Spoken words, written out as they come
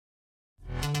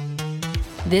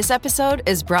This episode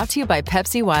is brought to you by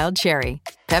Pepsi Wild Cherry.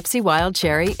 Pepsi Wild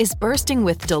Cherry is bursting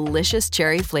with delicious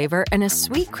cherry flavor and a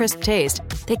sweet, crisp taste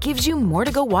that gives you more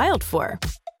to go wild for.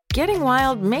 Getting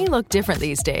wild may look different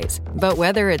these days, but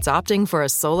whether it's opting for a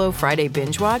solo Friday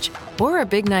binge watch or a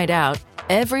big night out,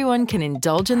 everyone can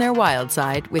indulge in their wild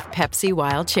side with Pepsi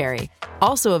Wild Cherry.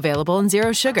 Also available in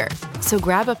Zero Sugar. So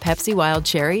grab a Pepsi Wild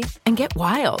Cherry and get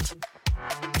wild.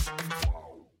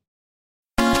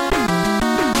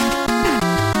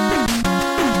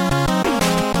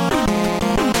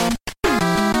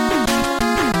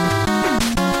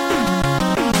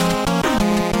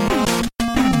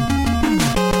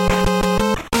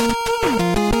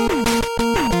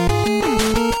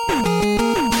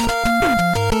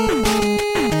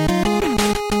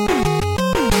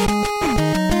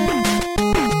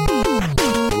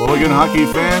 Hockey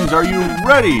fans, are you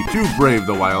ready to brave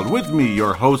the wild? With me,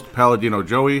 your host, Paladino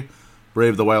Joey.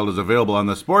 Brave the Wild is available on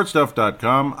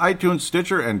thesportstuff.com, iTunes,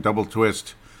 Stitcher, and Double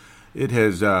Twist. It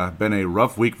has been a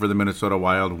rough week for the Minnesota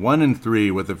Wild,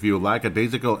 1-3 with a few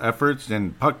lackadaisical efforts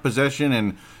and puck possession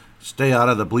and stay out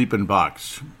of the bleeping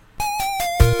box.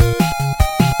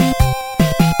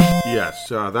 Yes,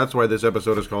 that's why this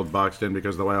episode is called Boxed In,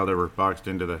 because the Wild were boxed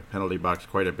into the penalty box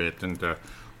quite a bit, and we'll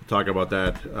talk about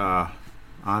that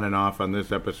on and off on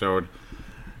this episode.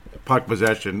 Puck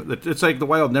possession. It's like the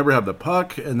Wild never have the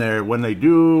puck, and when they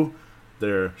do,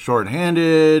 they're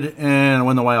shorthanded, and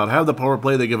when the Wild have the power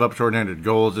play, they give up shorthanded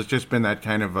goals. It's just been that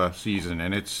kind of a season,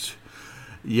 and it's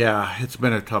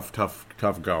been a tough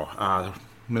go.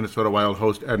 Minnesota Wild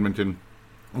host Edmonton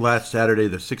last Saturday,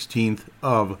 the 16th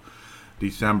of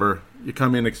December. You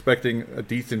come in expecting a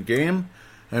decent game,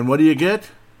 and what do you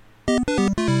get?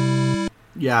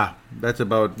 Yeah, that's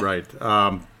about right.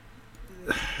 A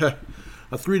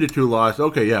 3-2 loss.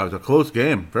 Okay, yeah, it was a close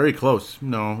game. Very close.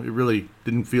 No, it really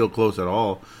didn't feel close at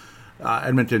all.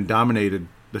 Edmonton dominated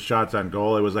the shots on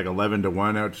goal. It was like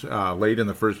 11-1 out late in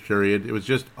the first period. It was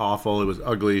just awful. It was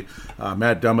ugly.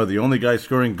 Matt Dumba, the only guy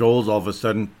scoring goals all of a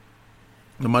sudden.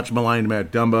 The much-maligned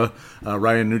Matt Dumba.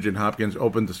 Ryan Nugent-Hopkins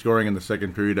opened the scoring in the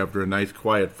second period after a nice,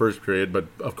 quiet first period. But,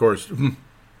 of course,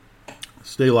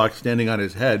 Stalock standing on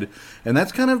his head. And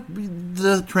that's kind of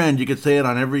the trend. You could say it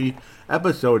on every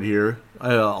episode here.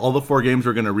 All the 4 games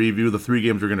we're going to review, the 3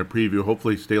 games we're going to preview.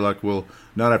 Hopefully Stalock will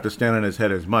not have to stand on his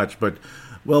head as much. But,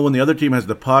 well, when the other team has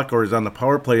the puck or is on the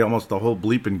power play almost the whole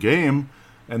bleeping game,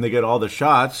 and they get all the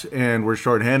shots, and we're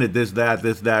shorthanded, this,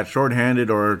 that, shorthanded,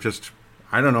 or just,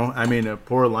 I don't know. I mean,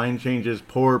 poor line changes,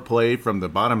 poor play from the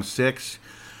bottom 6.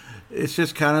 It's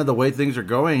just kind of the way things are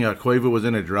going. Koivu was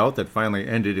in a drought that finally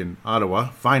ended in Ottawa.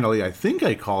 Finally, I think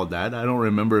I called that. I don't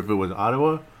remember if it was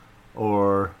Ottawa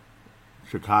or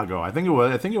Chicago. I think it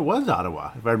was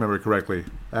Ottawa, if I remember correctly.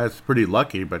 That's pretty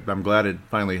lucky, but I'm glad it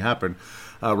finally happened.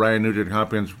 Ryan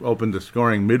Nugent-Hopkins opened the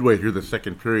scoring midway through the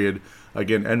second period.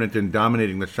 Again, Edmonton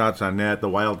dominating the shots on net. The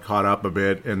Wild caught up a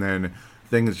bit, and then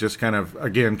things just kind of,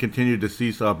 again, continued to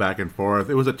seesaw back and forth.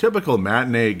 It was a typical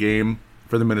matinee game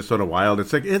for the Minnesota Wild.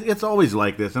 It's like it's always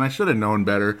like this, and I should have known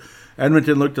better.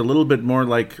 Edmonton looked a little bit more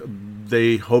like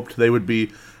they hoped they would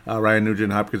be. Ryan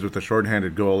Nugent-Hopkins with a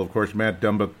shorthanded goal. Of course, Matt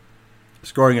Dumba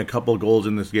scoring a couple goals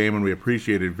in this game, and we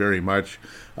appreciate it very much.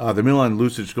 The Milan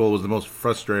Lucic goal was the most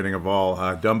frustrating of all.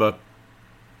 Dumba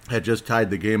had just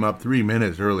tied the game up 3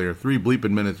 minutes earlier, 3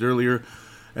 bleeping minutes earlier,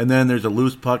 and then there's a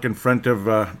loose puck in front of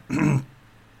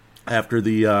after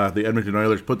the Edmonton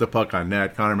Oilers put the puck on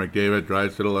net. Connor McDavid,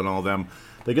 Draisaitl, and all them,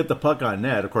 they get the puck on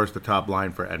net. Of course, the top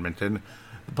line for Edmonton.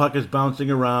 The puck is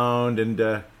bouncing around,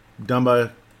 and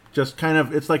Dumba just kind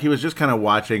of, it's like he was just kind of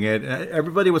watching it.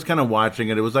 Everybody was kind of watching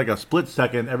it. It was like a split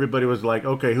second. Everybody was like,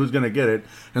 okay, who's going to get it?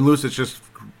 And Lucic just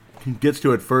gets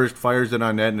to it first, fires it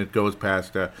on net, and it goes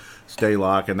past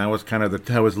Stalock. And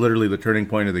that was literally the turning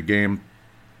point of the game.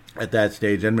 At that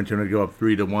stage, Edmonton would go up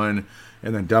 3-1,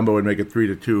 and then Dumba would make it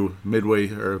 3-2 midway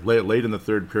or late in the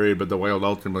third period. But the Wild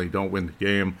ultimately don't win the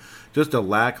game. Just a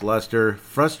lackluster,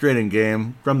 frustrating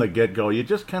game from the get-go. You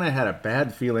just kind of had a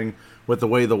bad feeling with the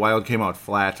way the Wild came out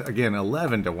flat. Again,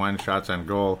 11-1 shots on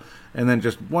goal, and then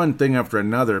just one thing after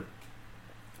another.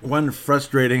 One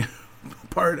frustrating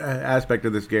aspect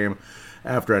of this game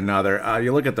after another.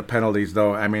 You look at the penalties,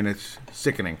 though. I mean, it's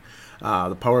sickening.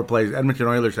 The power plays, Edmonton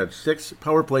Oilers had 6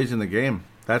 power plays in the game.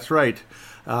 That's right.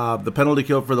 The penalty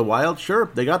kill for the Wild,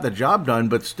 sure, they got the job done,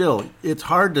 but still, it's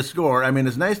hard to score. I mean,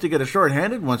 it's nice to get a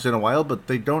shorthanded once in a while, but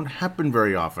they don't happen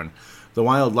very often. The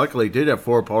Wild luckily did have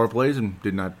 4 power plays and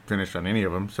did not finish on any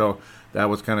of them, so that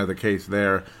was kind of the case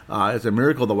there. It's a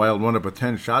miracle the Wild wound up with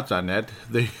 10 shots on net.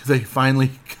 They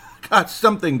finally got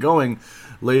something going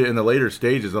late in the later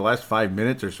stages, the last 5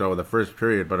 minutes or so of the first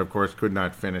period, but of course could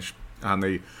not finish. on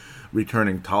the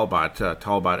returning Talbot.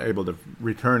 Talbot able to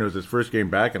return. It was his first game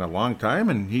back in a long time,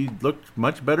 and he looked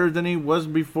much better than he was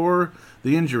before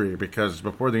the injury, because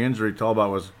before the injury, Talbot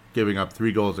was giving up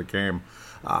 3 goals a game.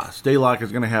 Stalock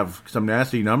is going to have some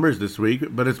nasty numbers this week,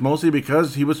 but it's mostly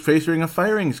because he was facing a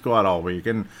firing squad all week,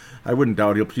 and I wouldn't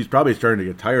doubt he's probably starting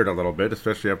to get tired a little bit,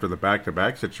 especially after the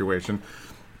back-to-back situation.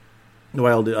 The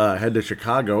Wild head to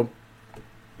Chicago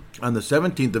on the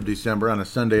 17th of December, on a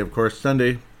Sunday, of course,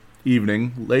 Sunday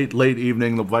evening, late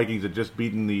evening. The Vikings had just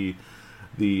beaten the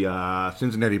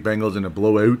Cincinnati Bengals in a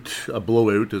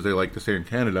blowout, as they like to say in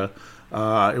Canada.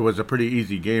 It was a pretty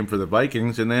easy game for the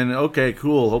Vikings, and then, okay,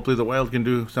 cool, hopefully the Wild can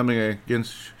do something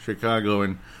against Chicago,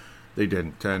 and they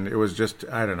didn't. And it was just,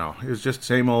 I don't know, it was just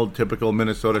same old typical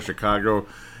Minnesota, Chicago.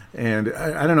 And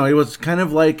I don't know, it was kind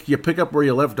of like you pick up where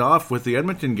you left off with the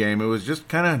Edmonton game. It was just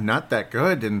kind of not that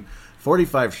good, and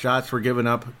 45 shots were given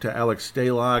up to Alex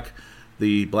Stalock.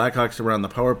 The Blackhawks were on the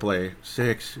power play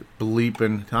 6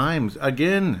 bleeping times.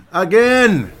 Again.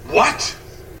 What?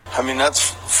 I mean,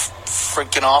 that's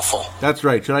freaking awful. That's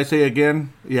right. Should I say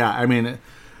again? Yeah, I mean,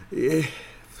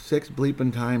 6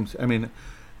 bleeping times. I mean,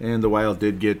 and the Wild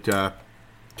did get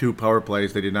 2 power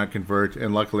plays. They did not convert,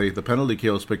 and luckily the penalty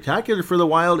kill was spectacular for the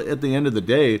Wild at the end of the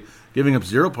day, giving up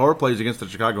 0 power plays against the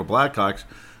Chicago Blackhawks.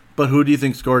 But who do you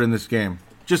think scored in this game?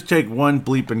 Just take one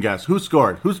bleeping guess. Who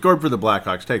scored? Who scored for the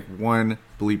Blackhawks? Take one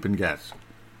bleeping guess.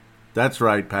 That's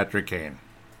right, Patrick Kane.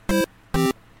 Are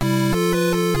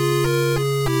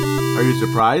you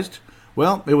surprised?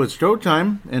 Well, it was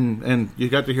showtime, and you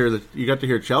got to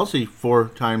hear Chelsea 4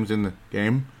 times in the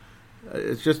game.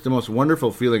 It's just the most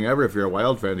wonderful feeling ever if you're a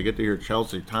Wild fan to get to hear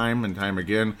Chelsea time and time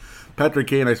again. Patrick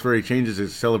Kane, I swear, he changes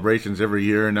his celebrations every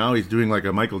year, and now he's doing like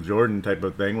a Michael Jordan type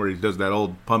of thing where he does that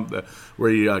old pump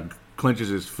where he clenches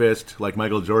his fist like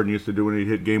Michael Jordan used to do when he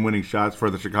hit game-winning shots for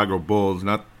the Chicago Bulls,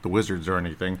 not the Wizards or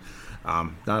anything.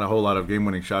 Not a whole lot of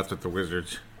game-winning shots with the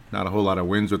Wizards. Not a whole lot of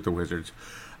wins with the Wizards.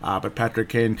 But Patrick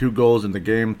Kane, 2 goals in the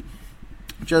game.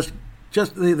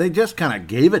 They just kind of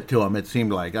gave it to him, it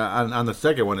seemed like, on the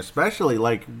second one, especially.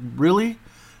 Like, really?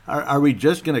 Are we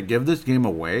just going to give this game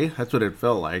away? That's what it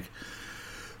felt like.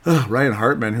 Ryan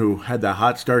Hartman, who had the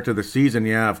hot start to the season,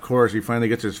 yeah, of course, he finally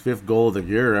gets his 5th goal of the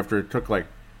year after it took like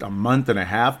a month and a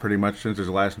half pretty much since his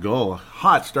last goal.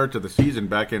 Hot start to the season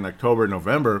back in October,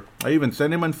 November. I even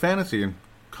sent him on fantasy and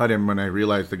cut him when I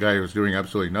realized the guy was doing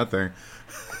absolutely nothing.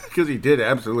 Because he did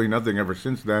absolutely nothing ever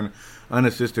since then.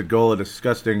 Unassisted goal, a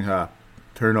disgusting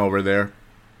turnover there.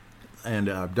 And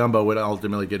Dumba would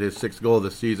ultimately get his 6th goal of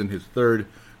the season, his 3rd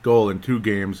goal in 2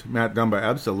 games. Matt Dumba,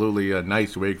 absolutely a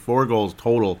nice week. 4 goals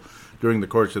total during the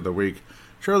course of the week.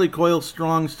 Charlie Coyle,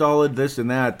 strong, solid, this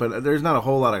and that, but there's not a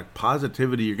whole lot of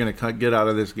positivity you're going to get out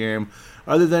of this game,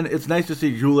 other than it's nice to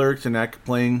see Joel Eriksson Ek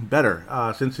playing better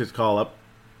since his call-up.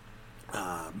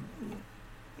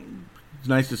 It's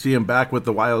nice to see him back with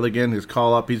the Wild again. His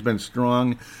call-up, he's been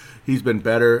strong. He's been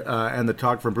better. And the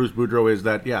talk from Bruce Boudreau is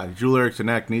that, yeah, Joel Eriksson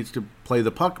Ek needs to play the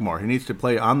puck more. He needs to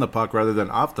play on the puck rather than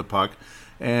off the puck.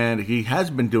 And he has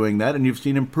been doing that, and you've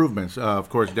seen improvements. Of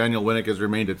course, Daniel Winnick has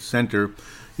remained at center.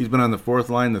 He's been on the 4th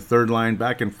line, the 3rd line,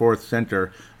 back and forth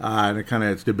center. And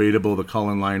it's debatable, the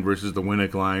Cullen line versus the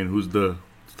Winnick line. Who's the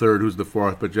 3rd, who's the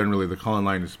 4th? But generally, the Cullen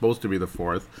line is supposed to be the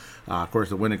 4th. Of course,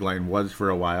 the Winnick line was for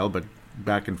a while, but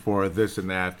back and forth, this and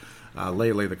that.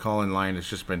 Lately, the Cullen line has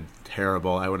just been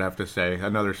terrible, I would have to say.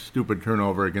 Another stupid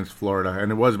turnover against Florida,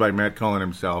 and it was by Matt Cullen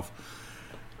himself.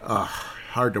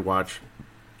 Hard to watch.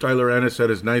 Tyler Ennis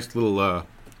had his nice little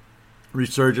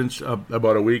resurgence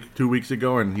about 2 weeks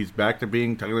ago, and he's back to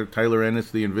being Tyler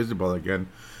Ennis the Invisible again.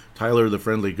 Tyler the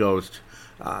Friendly Ghost.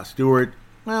 Stewart,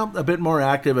 well, a bit more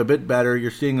active, a bit better.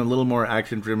 You're seeing a little more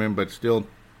action from him, but still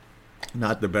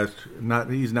not the best.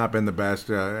 He's not been the best,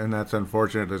 and that's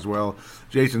unfortunate as well.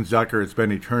 Jason Zucker, it's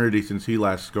been eternity since he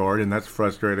last scored, and that's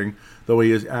frustrating. Though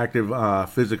he is active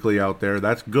physically out there,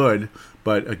 that's good.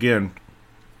 But again,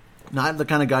 not the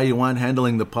kind of guy you want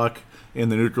handling the puck in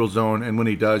the neutral zone, and when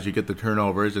he does, you get the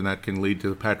turnovers, and that can lead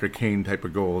to Patrick Kane type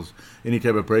of goals. Any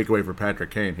type of breakaway for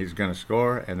Patrick Kane, he's going to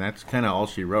score, and that's kind of all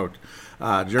she wrote.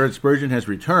 Jared Spurgeon has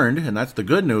returned, and that's the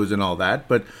good news and all that,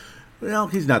 but well,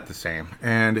 he's not the same.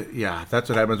 And yeah, that's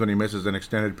what happens when he misses an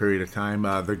extended period of time.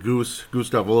 The Goose,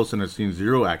 Gustav Olsson, has seen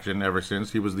 0 action ever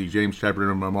since. He was the James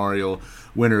Chapman Memorial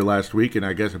winner last week, and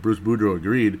I guess Bruce Boudreau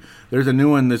agreed. There's a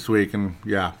new one this week, and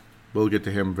yeah, we'll get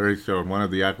to him very soon. One of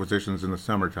the acquisitions in the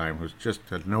summertime, who's just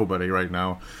a nobody right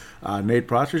now. Nate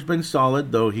Prosser's been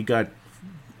solid, though he got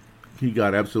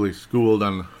absolutely schooled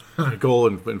on a goal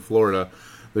in Florida,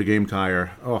 the game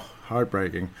tire. Oh,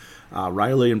 heartbreaking.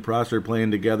 Riley and Prosser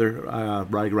playing together.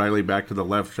 Riley back to the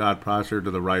left shot, Prosser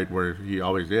to the right, where he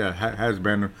always has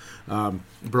been.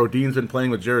 Brodin's been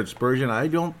playing with Jared Spurgeon. I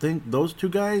don't think those two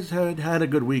guys had a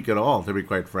good week at all, to be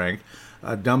quite frank.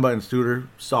 Dumba and Suter,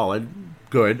 solid,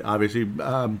 good. Obviously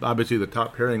the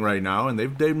top pairing right now, and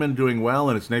they've been doing well.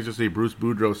 And it's nice to see Bruce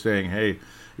Boudreau saying, "Hey,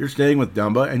 you're staying with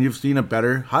Dumba, and you've seen a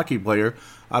better hockey player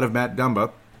out of Matt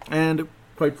Dumba." And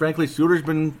quite frankly, Suter's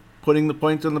been putting the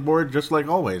points on the board just like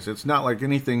always. It's not like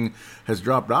anything has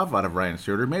dropped off out of Ryan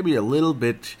Suter. Maybe a little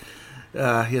bit. He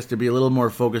has to be a little more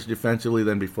focused defensively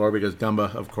than before, because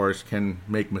Dumba, of course, can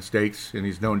make mistakes, and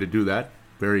he's known to do that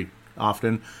very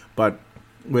often. But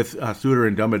with Suter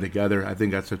and Dumba together, I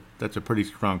think that's a pretty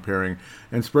strong pairing.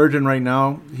 And Spurgeon right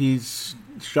now, he's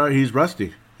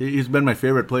rusty. He's been my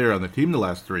favorite player on the team the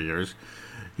last 3 years.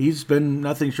 He's been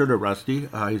nothing short of rusty.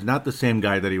 He's not the same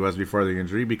guy that he was before the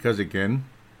injury, because, again,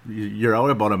 you're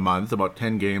out about a month, about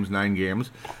 10 games, 9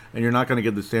 games, and you're not going to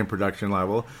get the same production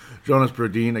level. Jonas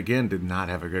Brodin, again, did not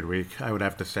have a good week, I would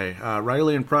have to say.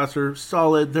 Riley and Prosser,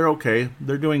 solid. They're okay.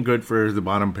 They're doing good for the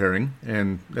bottom pairing,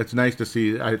 and it's nice to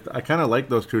see. I kind of like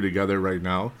those two together right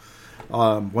now.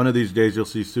 One of these days you'll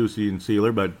see Soucy and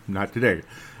Sealer, but not today.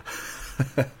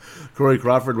 Corey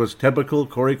Crawford was typical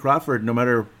Corey Crawford. No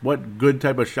matter what good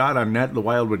type of shot on net the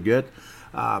Wild would get,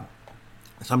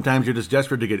 sometimes you're just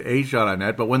desperate to get a shot on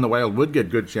net, but when the Wild would get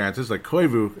good chances, like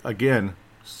Koivu, again,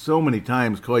 so many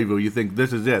times Koivu, you think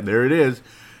this is it, there it is,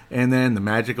 and then the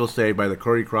magical save by the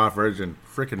Corey Crawfords and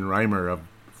frickin' Reimer of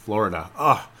Florida.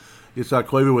 Oh, you saw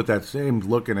Koivu with that same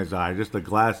look in his eye, just the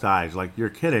glass eyes, like, you're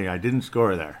kidding, I didn't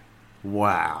score there.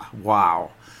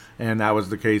 Wow. And that was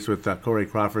the case with Corey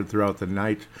Crawford throughout the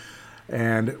night.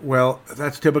 And, well,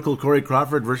 that's typical Corey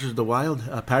Crawford versus the Wild.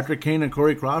 Patrick Kane and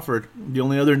Corey Crawford. The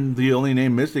only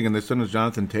name missing in this one is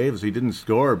Jonathan Toews. He didn't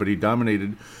score, but he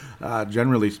dominated,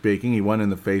 generally speaking. He won in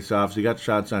the face-offs. He got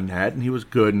shots on net, and he was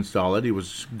good and solid. He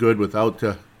was good without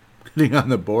getting on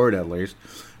the board, at least.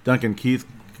 Duncan Keith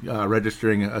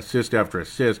registering assist after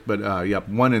assist, but,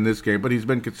 one in this game. But he's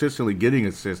been consistently getting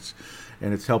assists,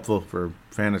 and it's helpful for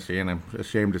fantasy, and I'm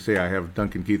ashamed to say I have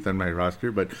Duncan Keith on my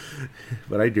roster, but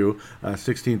I do.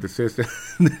 16th assist in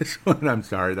this one. I'm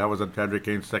sorry, that was a Patrick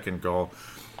Kane's second goal.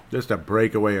 Just a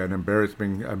breakaway, an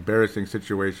embarrassing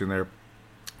situation there.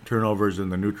 Turnovers in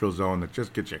the neutral zone that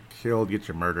just get you killed, get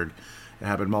you murdered. It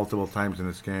happened multiple times in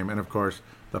this game. And, of course,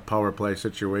 the power play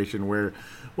situation where,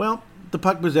 well, the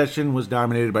puck possession was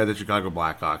dominated by the Chicago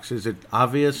Blackhawks. Is it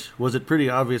obvious? Was it pretty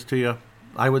obvious to you?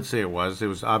 I would say it was. It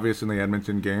was obvious in the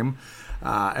Edmonton game.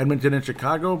 Edmonton and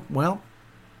Chicago, well,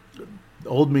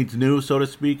 old meets new, so to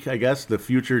speak, I guess. The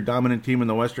future dominant team in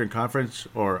the Western Conference,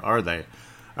 or are they?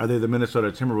 Are they the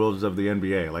Minnesota Timberwolves of the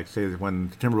NBA? Like, say, when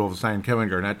the Timberwolves signed Kevin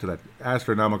Garnett to that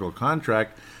astronomical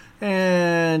contract,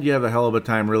 and you have a hell of a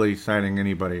time really signing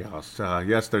anybody else.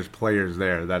 Yes, there's players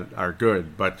there that are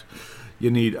good, but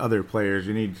you need other players.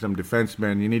 You need some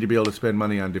defensemen. You need to be able to spend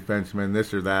money on defensemen,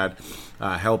 this or that,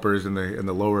 helpers in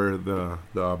the lower, the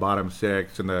bottom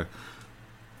six, and the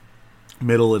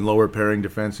middle and lower pairing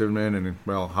defensemen, and,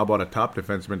 well, how about a top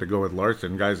defenseman to go with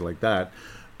Larson, guys like that.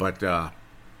 But I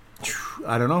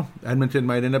don't know. Edmonton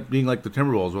might end up being like the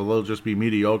Timberwolves. Well, they'll just be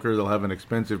mediocre. They'll have an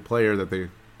expensive player that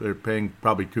they're paying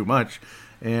probably too much,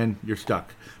 and you're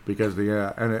stuck because the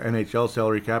NHL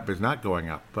salary cap is not going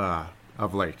up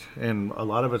of late. And a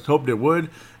lot of us hoped it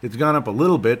would. It's gone up a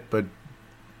little bit, but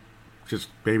just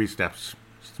baby steps.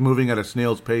 It's moving at a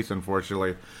snail's pace,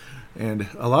 unfortunately. And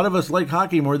a lot of us like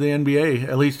hockey more than the NBA,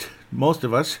 at least most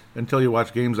of us, until you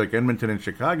watch games like Edmonton and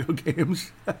Chicago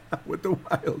games with the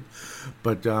Wild.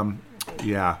 But,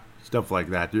 stuff like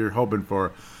that. You're hoping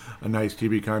for a nice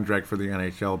TV contract for the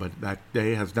NHL, but that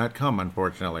day has not come,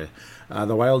 unfortunately.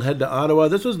 The Wild head to Ottawa.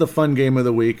 This was the fun game of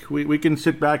the week. We can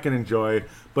sit back and enjoy,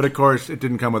 but, of course, it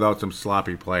didn't come without some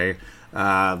sloppy play.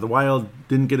 The Wild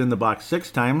didn't get in the box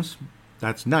 6 times.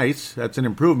 That's nice. That's an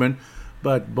improvement.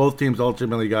 But both teams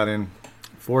ultimately got in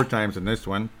 4 times in this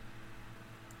one.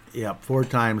 Yep, 4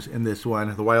 times in this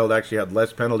one. The Wild actually had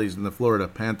less penalties than the Florida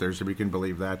Panthers, if you can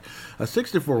believe that. A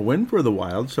 6-4 win for the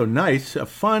Wild, so nice. A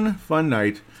fun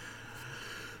night.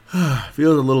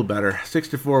 Feels a little better.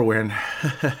 6-4 win.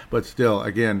 But still,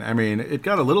 again, I mean, it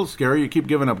got a little scary. You keep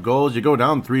giving up goals. You go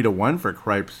down 3-1 for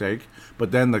cripe's sake.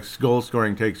 But then the goal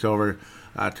scoring takes over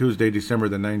Tuesday, December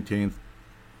the 19th.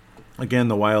 Again,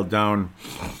 the Wild down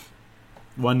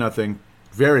 1-0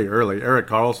 very early. Erik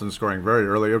Karlsson scoring very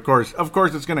early. Of course,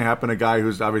 it's going to happen. A guy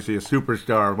who's obviously a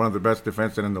superstar, one of the best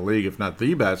defensemen in the league, if not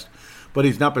the best. But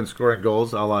he's not been scoring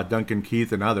goals, a la Duncan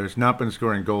Keith and others. Not been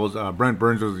scoring goals. Brent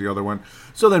Burns was the other one.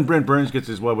 So then Brent Burns gets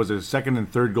his second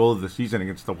and third goal of the season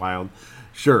against the Wild.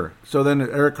 Sure. So then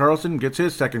Erik Karlsson gets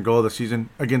his second goal of the season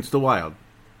against the Wild.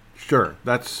 Sure.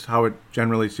 That's how it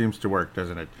generally seems to work,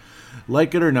 doesn't it?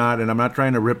 Like it or not, and I'm not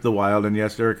trying to rip the Wild, and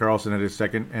yes, Erik Karlsson had his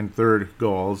second and third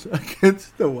goals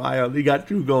against the Wild. He got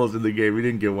 2 goals in the game. He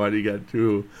didn't get 1, he got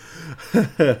 2.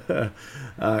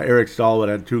 Eric Stahl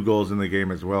had 2 goals in the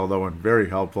game as well, though, and very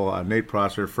helpful. Nate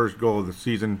Prosser, first goal of the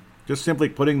season, just simply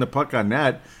putting the puck on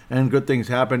net, and good things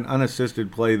happen. Unassisted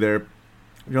play there.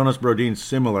 Jonas Brodin,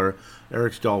 similar.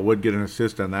 Eric Stahl would get an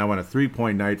assist on that one. A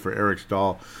 3-point night for Eric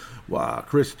Stahl.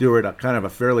 Chris Stewart, a kind of a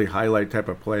fairly highlight type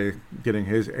of play, getting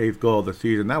his 8th goal of the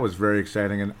season. That was very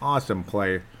exciting. An awesome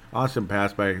play. Awesome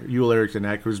pass by Joel Eriksson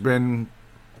Ek, who's been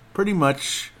pretty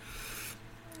much,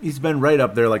 he's been right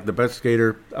up there like the best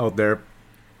skater out there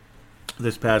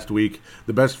this past week.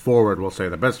 The best forward, we'll say.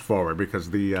 The best forward, because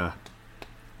the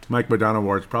Mike Modano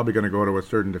Award is probably going to go to a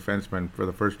certain defenseman for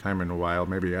the first time in a while,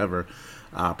 maybe ever.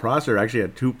 Prosser actually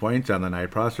had 2 points on the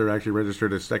night. Prosser actually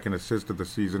registered his second assist of the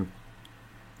season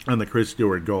on the Chris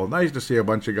Stewart goal. Nice to see a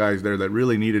bunch of guys there that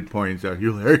really needed points.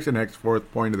 Joel Eriksson Ek's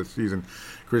 4th point of the season.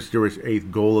 Chris Stewart's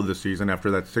 8th goal of the season after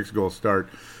that 6-goal start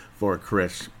for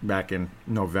Chris back in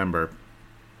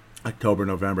October,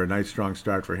 November. Nice strong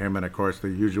start for him, and of course the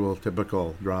usual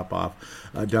typical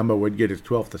drop-off. Dumba would get his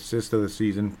 12th assist of the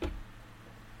season,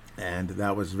 and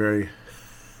that was very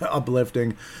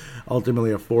uplifting.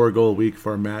 Ultimately a 4-goal week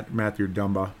for Matthew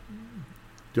Dumba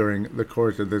during the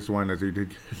course of this one, as he did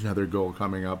get another goal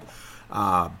coming up.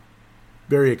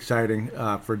 Very exciting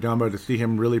for Dumba to see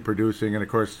him really producing, and of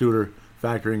course Suter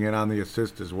factoring in on the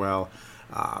assist as well.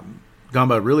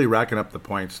 Dumba really racking up the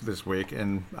points this week,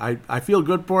 and I feel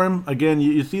good for him. Again,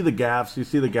 you see the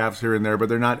gaffes here and there, but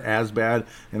they're not as bad,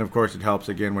 and of course it helps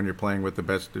again when you're playing with the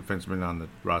best defenseman on the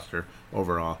roster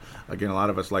overall. Again, a lot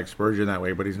of us like Spurgeon that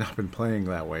way, but he's not been playing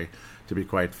that way, to be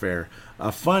quite fair.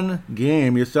 A fun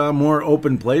game. You saw more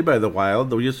open play by the Wild,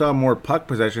 though you saw more puck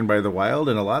possession by the Wild,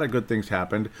 and a lot of good things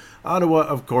happened. Ottawa,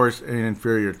 of course, an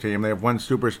inferior team. They have 1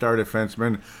 superstar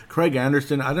defenseman. Craig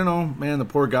Anderson, I don't know, man, the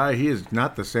poor guy, he is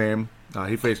not the same.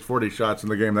 He faced 40 shots in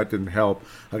the game. That didn't help.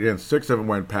 Again, 6 of them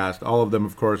went past. All of them,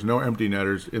 of course, no empty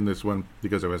netters in this one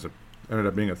because it ended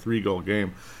up being a 3-goal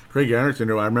game. Craig Anderson,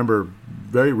 who I remember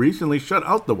very recently shut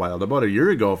out the Wild about a year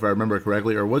ago, if I remember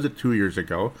correctly, or was it 2 years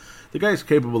ago? The guy's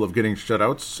capable of getting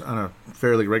shutouts on a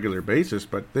fairly regular basis,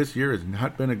 but this year has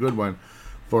not been a good one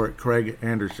for Craig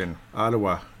Anderson.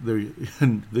 Ottawa, the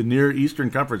near Eastern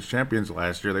Conference champions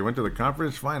last year. They went to the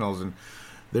conference finals, and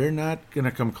they're not going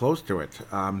to come close to it.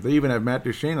 They even have Matt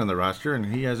Duchene on the roster, and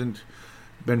he hasn't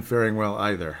been faring well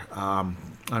either,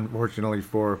 unfortunately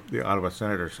for the Ottawa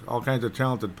Senators. All kinds of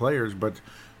talented players, but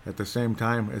at the same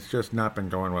time, it's just not been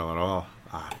going well at all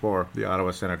for the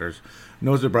Ottawa Senators.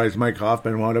 No surprise, Mike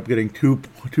Hoffman wound up getting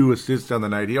two assists on the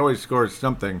night. He always scores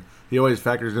something. He always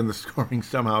factors in the scoring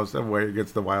somehow, some way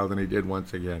against the Wild, and he did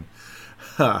once again.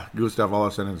 Gustav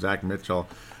Olofsson and Zach Mitchell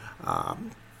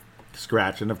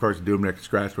scratched, and of course Dubnyk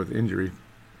scratched with injury.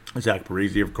 Zach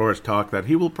Parise, of course, talked that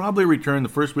he will probably return the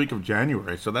first week of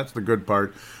January, so that's the good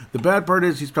part. The bad part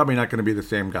is he's probably not going to be the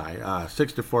same guy.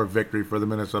 6-4 victory for the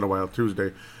Minnesota Wild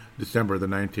Tuesday, December the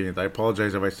 19th. I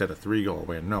apologize if I said a 3-goal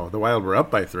win. No, the Wild were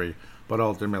up by 3, but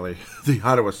ultimately the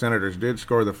Ottawa Senators did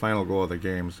score the final goal of the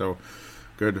game, so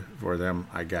good for them,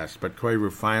 I guess. But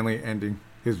Koivu finally ending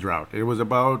his drought. It was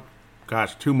about,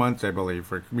 2 months, I believe,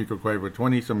 for Mikko Koivu.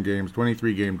 20-some games,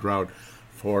 23-game drought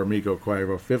for Mikko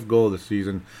Koivu. 5th goal of the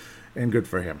season, and good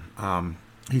for him.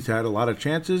 He's had a lot of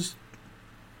chances,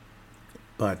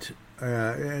 but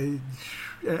and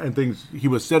things. He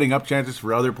was setting up chances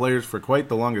for other players for quite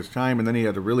the longest time, and then he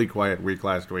had a really quiet week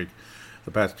last week,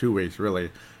 the past 2 weeks,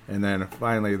 really. And then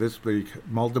finally this week,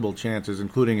 multiple chances,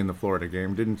 including in the Florida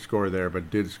game. Didn't score there, but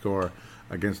did score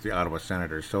against the Ottawa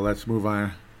Senators. So let's move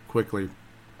on quickly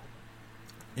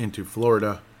into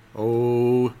Florida.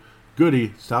 Oh,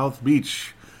 goody, South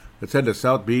Beach. Let's head to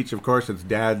South Beach. Of course, it's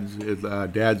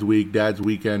Dad's week, Dad's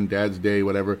weekend, Dad's day,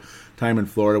 whatever. Time in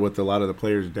Florida with a lot of the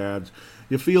players' dads.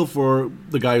 You feel for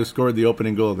the guy who scored the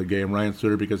opening goal of the game, Ryan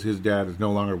Suter, because his dad is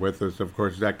no longer with us. Of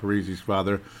course, Zach Parise's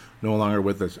father, no longer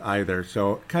with us either.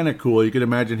 So kind of cool. You could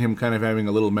imagine him kind of having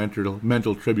a little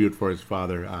mental tribute for his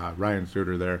father, Ryan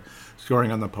Suter there,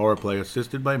 scoring on the power play,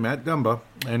 assisted by Matt Dumba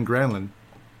and Granlund.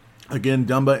 Again,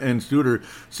 Dumba and Suter.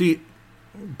 See,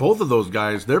 both of those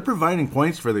guys, they're providing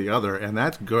points for the other, and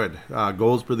that's good.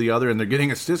 Goals for the other, and they're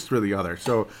getting assists for the other.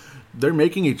 So they're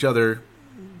making each other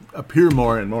appear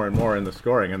more and more and more in the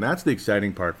scoring, and that's the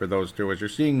exciting part for those two, is you're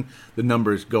seeing the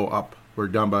numbers go up for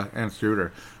Dumba and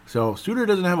Suter. So Suter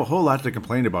doesn't have a whole lot to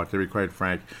complain about, to be quite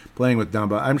frank, playing with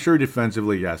Dumba. I'm sure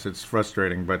defensively, yes, it's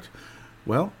frustrating, but,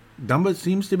 well, Dumba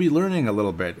seems to be learning a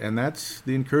little bit, and that's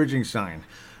the encouraging sign.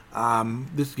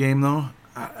 This game, though,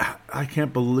 I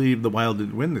can't believe the Wild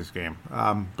didn't win this game.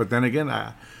 But then again,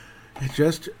 I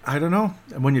don't know.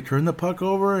 When you turn the puck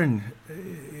over and,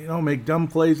 make dumb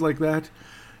plays like that,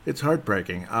 it's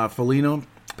heartbreaking. Foligno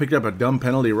picked up a dumb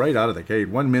penalty right out of the gate,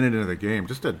 1 minute into the game.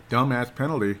 Just a dumbass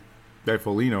penalty by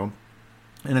Foligno.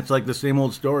 And it's like the same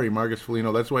old story, Marcus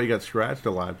Foligno. That's why he got scratched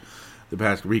a lot the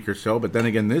past week or so. But then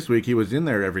again, this week he was in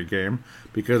there every game,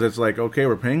 because it's like, okay,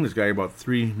 we're paying this guy about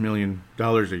 $3 million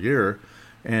a year.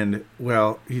 And,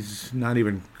 well, he's not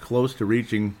even close to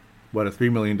reaching what a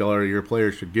 $3 million a year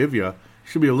player should give you.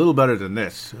 Should be a little better than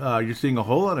this. You're seeing a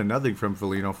whole lot of nothing from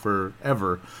Foligno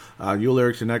forever. Joel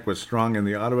Eriksson Ek was strong in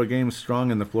the Ottawa game,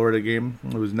 strong in the Florida game.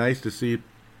 It was nice to see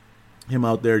him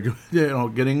out there,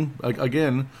 getting,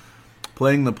 again,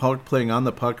 playing the puck, playing on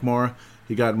the puck more.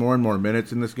 He got more and more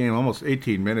minutes in this game, almost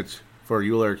 18 minutes for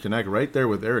Joel Eriksson Ek, right there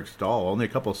with Eric Stahl. Only a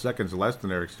couple seconds less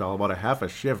than Eric Stahl, about a half a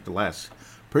shift less.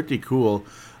 Pretty cool.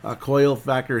 Coyle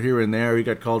factor here and there. He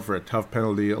got called for a tough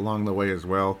penalty along the way as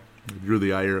well. He drew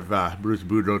the ire of Bruce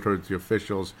Boudreau towards the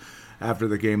officials after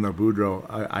the game. Though Boudreau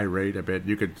irate a bit.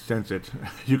 You could sense it.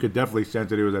 You could definitely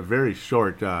sense it. It was a very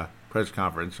short press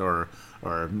conference or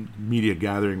media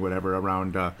gathering, whatever,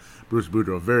 around Bruce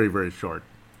Boudreau. Very, very short.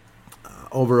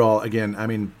 Overall, again, I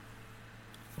mean,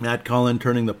 Matt Cullen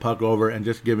turning the puck over and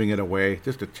just giving it away.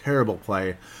 Just a terrible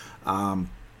play.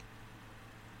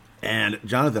 And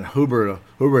Jonathan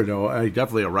Huberdeau,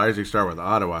 definitely a rising star with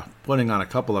Ottawa, putting on a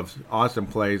couple of awesome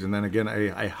plays, and then again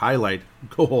a highlight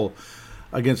goal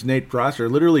against Nate Prosser.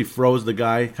 Literally froze the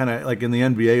guy, kind of like in the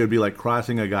NBA it would be like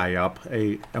crossing a guy up.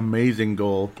 A amazing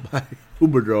goal by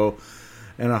Huberdeau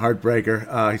and a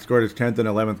heartbreaker. He scored his 10th and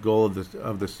 11th goal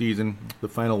of the season. The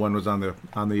final one was on the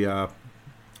empty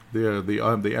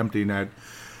net.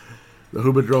 The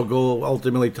Huberdeau goal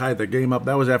ultimately tied the game up.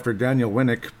 That was after Daniel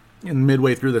Winnick, in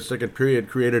midway through the second period,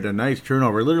 created a nice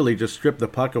turnover, literally just stripped the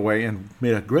puck away and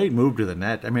made a great move to the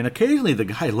net. I mean, occasionally the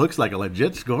guy looks like a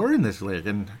legit scorer in this league,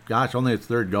 and gosh, only his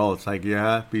third goal. It's like,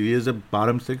 yeah, he is a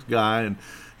bottom six guy, and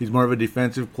he's more of a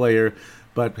defensive player,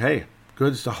 but hey,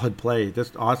 good solid play,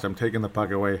 just awesome, taking the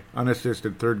puck away,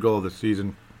 unassisted, third goal of the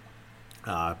season.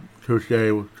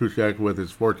 Trushek with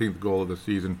his 14th goal of the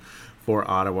season for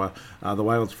Ottawa. The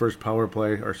Wild's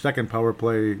second power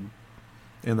play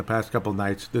in the past couple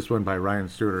nights. This one by Ryan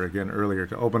Suter, again, earlier,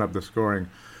 to open up the scoring.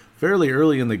 Fairly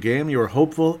early in the game, you were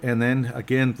hopeful, and then,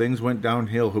 again, things went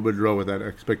downhill. Huberdeau with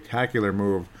that spectacular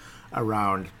move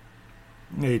around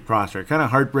Nate Prosser. Kind of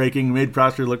heartbreaking. Made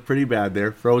Prosser look pretty bad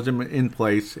there. Froze him in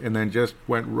place, and then just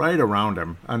went right around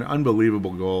him. An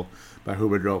unbelievable goal by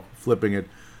Huberdeau, flipping it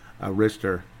a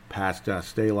wrister past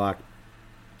Stalock.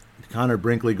 Connor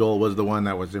Brinkley goal was the one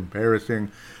that was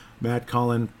embarrassing. Matt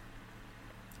Cullen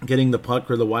getting the puck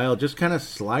for the Wild, just kind of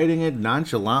sliding it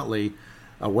nonchalantly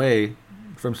away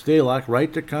from Stalock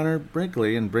right to Connor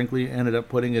Brinkley, and Brinkley ended up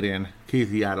putting it in. Keith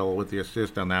Yadel with the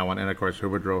assist on that one, and of course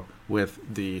Huberdeau with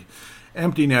the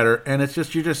empty netter. And it's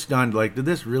just, you're just stunned, like, did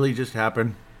this really just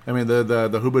happen? I mean, the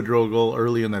Huberdeau goal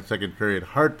early in that second period,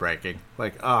 heartbreaking.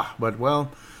 Like, but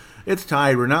well, it's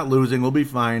tied. We're not losing. We'll be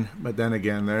fine. But then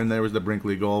again, there was the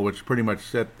Brinkley goal, which pretty much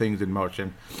set things in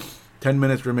motion. 10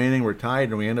 minutes remaining, we're tied,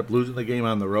 and we end up losing the game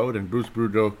on the road. And Bruce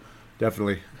Boudreau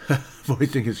definitely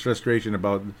voicing his frustration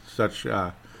about such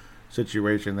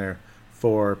situation there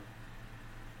for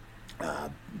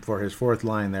his fourth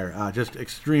line there. Just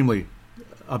extremely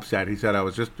upset. He said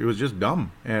it was just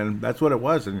dumb, and that's what it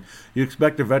was. And you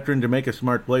expect a veteran to make a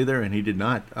smart play there, and he did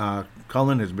not.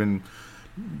 Cullen has been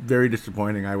very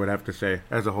disappointing, I would have to say,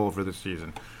 as a whole for this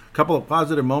season. A couple of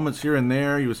positive moments here and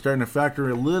there. He was starting to factor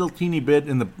a little teeny bit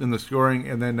in the scoring,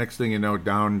 and then next thing you know,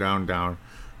 down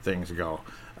things go.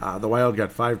 The Wild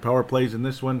got 5 power plays in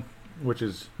this one, which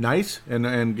is nice,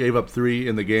 and gave up 3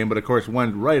 in the game, but of course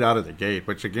one right out of the gate,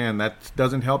 which again, that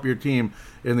doesn't help your team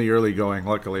in the early going.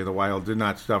 Luckily, the Wild did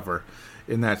not suffer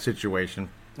in that situation,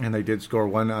 and they did score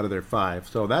 1 out of their 5,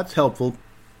 so that's helpful.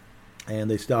 And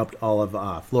they stopped all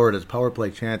of Florida's power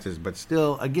play chances, but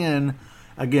still, again,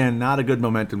 not a good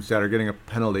momentum setter, getting a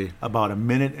penalty about 1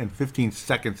 minute and 15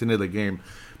 seconds into the game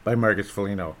by Marcus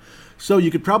Foligno. So you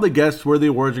could probably guess where the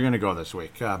awards are going to go this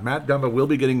week. Matt Dumba will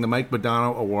be getting the Mike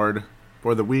Modano Award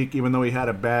for the week, even though he had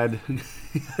a bad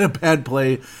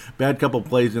couple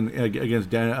plays against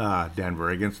Denver,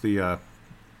 against the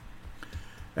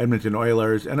Edmonton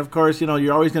Oilers. And of course,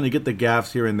 you're always going to get the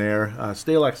gaffes here and there.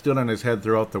 Stalock stood on his head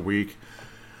throughout the week.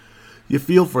 You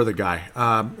feel for the guy.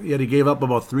 Yet he gave up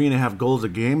about 3.5 goals a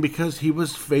game because he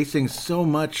was facing so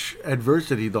much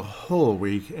adversity the whole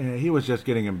week. And he was just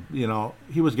getting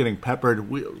he was getting peppered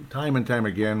time and time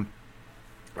again.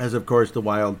 As of course the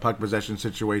Wild puck possession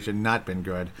situation not been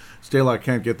good. Stalock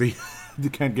can't get the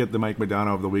Mike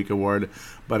Modano of the Week award,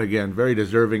 but again, very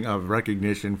deserving of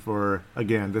recognition for,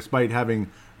 again, despite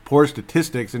having poor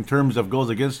statistics in terms of goals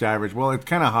against average. Well, it's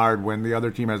kind of hard when the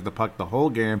other team has the puck the whole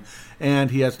game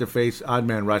and he has to face odd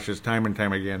man rushes time and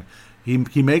time again. He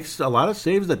makes a lot of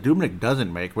saves that Dubnyk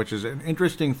doesn't make, which is an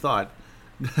interesting thought.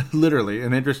 Literally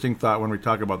an interesting thought when we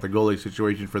talk about the goalie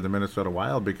situation for the Minnesota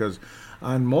Wild, because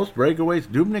on most breakaways,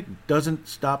 Dubnyk doesn't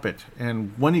stop it.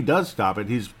 And when he does stop it,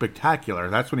 he's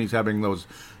spectacular. That's when he's having those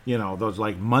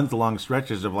like month-long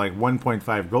stretches of like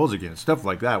 1.5 goals against, stuff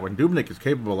like that, when Dubnyk is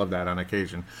capable of that on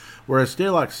occasion. Whereas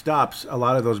Stalock stops a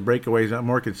lot of those breakaways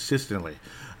more consistently.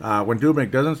 When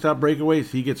Dubnyk doesn't stop breakaways,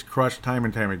 he gets crushed time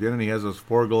and time again, and he has those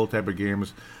 4-goal type of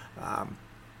games.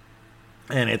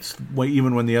 And it's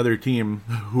even when the other team,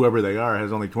 whoever they are,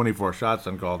 has only 24 shots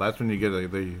on goal. That's when you get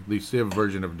the Civ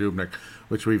version of Dubnyk,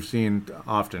 which we've seen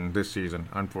often this season,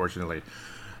 unfortunately.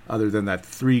 Other than that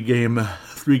three-game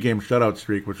shutout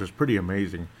streak, which was pretty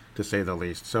amazing, to say the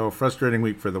least. So, frustrating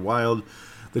week for the Wild.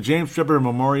 The James Tripper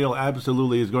Memorial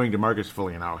absolutely is going to Marcus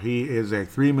Foligno. He is a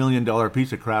 $3 million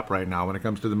piece of crap right now when it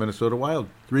comes to the Minnesota Wild.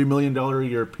 $3 million a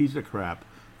year piece of crap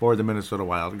for the Minnesota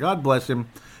Wild. God bless him.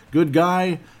 Good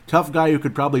guy, tough guy who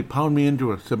could probably pound me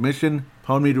into a submission,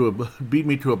 beat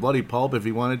me to a bloody pulp if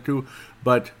he wanted to,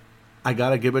 but I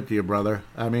gotta give it to you, brother.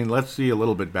 I mean, let's see a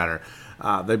little bit better.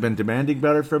 They've been demanding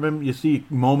better from him. You see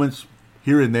moments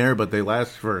here and there, but they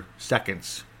last for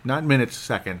seconds, not minutes,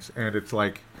 seconds, and it's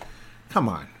like, come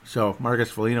on. So,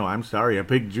 Marcus Foligno, I'm sorry, a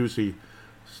big, juicy,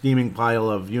 steaming pile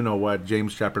of you-know-what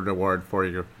James Shepard Award for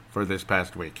you for this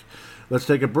past week. Let's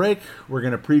take a break. We're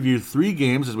going to preview 3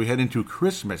 games as we head into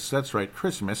Christmas. That's right,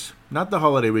 Christmas. Not the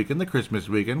holiday weekend, the Christmas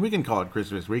weekend. We can call it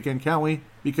Christmas weekend, can't we?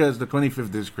 Because the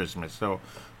 25th is Christmas. So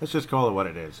let's just call it what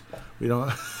it is.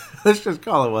 Let's just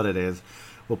call it what it is.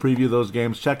 We'll preview those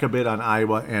games, check a bit on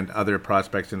Iowa and other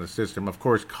prospects in the system. Of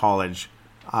course, college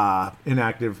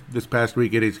inactive this past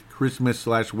week. It is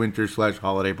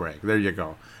Christmas/winter/holiday break. There you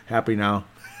go. Happy now.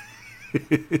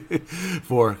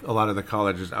 For a lot of the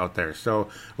colleges out there. So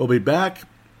we'll be back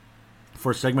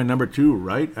for segment number 2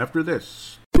 right after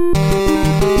this.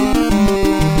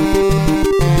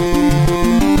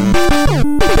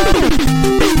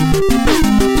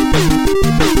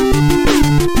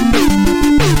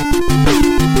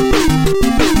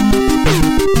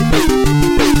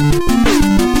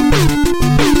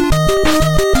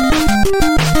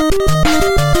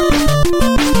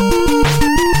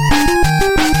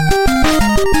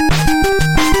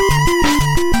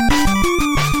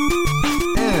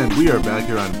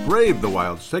 The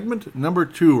Wild segment number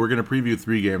 2. We're going to preview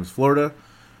 3 games: Florida,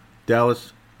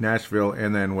 Dallas, Nashville,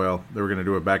 and then, well, we're going to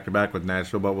do it back-to-back with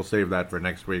Nashville, but we'll save that for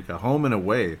next week. A home and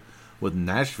away with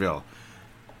Nashville.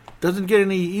 Doesn't get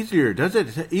any easier, does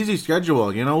it? Easy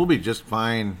schedule. We'll be just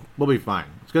fine. We'll be fine.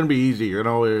 It's going to be easy.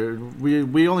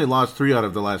 We only lost 3 out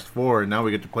of the last 4, and now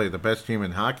we get to play the best team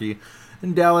in hockey.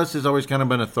 And Dallas has always kind of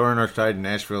been a thorn in our side, and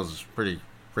Nashville's pretty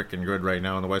freaking good right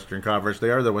now in the Western Conference. They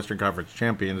are the Western Conference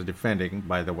champions, defending,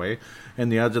 by the way,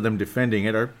 and the odds of them defending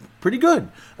it are pretty good.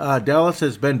 Dallas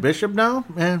has Ben Bishop now,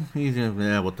 and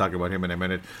we'll talk about him in a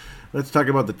minute. Let's talk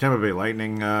about the Tampa Bay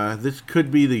Lightning. This could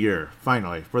be the year,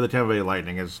 finally, for the Tampa Bay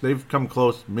Lightning, as they've come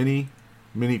close many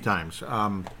times.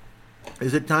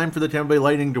 Is it time for the Tampa Bay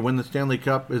Lightning to win the Stanley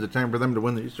Cup? Is it time for them to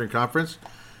win the Eastern Conference?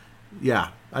 Yeah,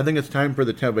 I think it's time for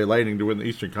the Tampa Bay Lightning to win the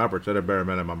Eastern Conference at a bare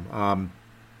minimum.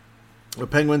 The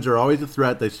Penguins are always a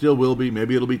threat. They still will be.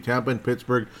 Maybe it'll be Tampa and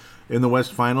Pittsburgh in the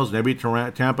West Finals. Maybe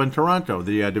Tampa and Toronto,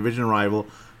 the division rival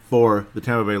for the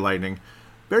Tampa Bay Lightning.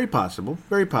 Very possible.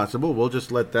 Very possible. We'll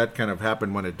just let that kind of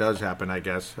happen when it does happen, I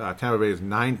guess. Tampa Bay is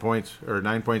 9 points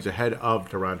ahead of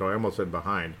Toronto. I almost said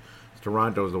behind.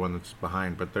 Toronto is the one that's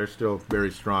behind, but they're still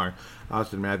very strong.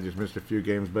 Austin Matthews missed a few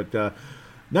games, but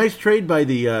nice trade by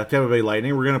the Tampa Bay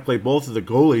Lightning. We're going to play both of the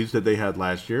goalies that they had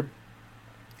last year.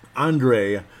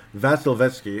 Andrei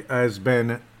Vasilevsky has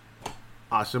been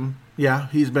awesome. Yeah,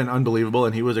 he's been unbelievable,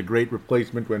 and he was a great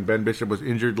replacement when Ben Bishop was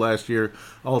injured last year.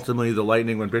 Ultimately, the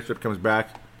Lightning, when Bishop comes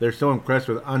back, they're so impressed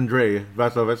with Andrei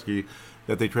Vasilevsky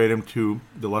that they trade him to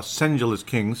the Los Angeles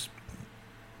Kings.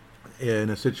 in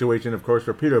a situation, of course,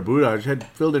 where Peter Buttigieg had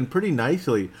filled in pretty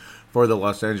nicely for the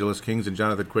Los Angeles Kings and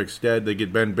Jonathan Quickstead. They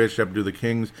get Ben Bishop to the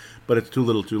Kings, but it's too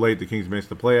little too late. The Kings miss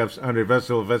the playoffs. Andre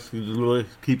Vasilevskiy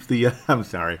keeps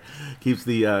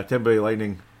the Tampa Bay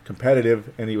Lightning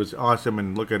competitive, and he was awesome.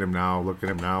 And look at him now. 3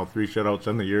 shutouts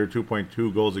on the year,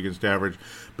 2.2 goals against average.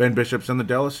 Ben Bishop's on the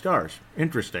Dallas Stars.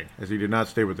 Interesting, as he did not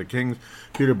stay with the Kings.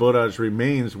 Peter Buttigieg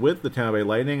remains with the Tampa Bay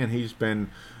Lightning, and he's been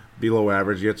below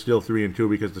average, yet still 3-2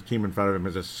 because the team in front of him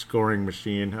is a scoring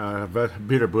machine.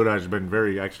 Peter Buttigieg has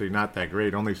been actually not that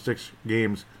great. Only 6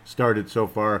 games started so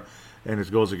far, and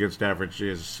his goals against average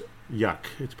is yuck.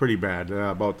 It's pretty bad.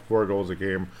 About 4 goals a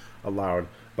game allowed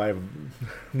by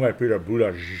Peter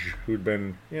Buttigieg, who'd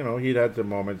been, he'd had some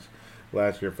moments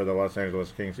last year for the Los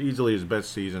Angeles Kings. Easily his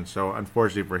best season, so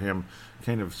unfortunately for him,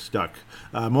 kind of stuck.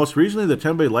 Most recently, the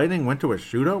Tampa Bay Lightning went to a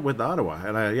shootout with Ottawa,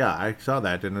 and I saw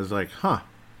that, and was like,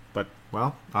 But,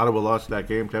 Ottawa lost that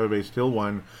game. Tampa Bay still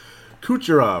won.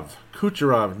 Nikita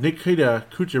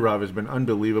Kucherov has been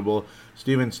unbelievable.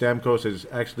 Steven Stamkos has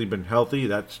actually been healthy.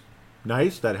 That's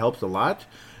nice. That helps a lot.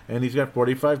 And he's got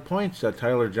 45 points.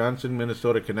 Tyler Johnson,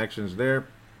 Minnesota connections there.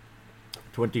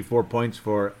 24 points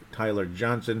for Tyler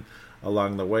Johnson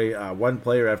along the way. One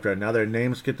player after another.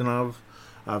 Vladislav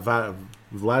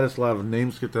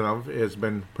Neemskytov has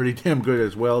been pretty damn good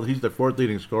as well. He's the 4th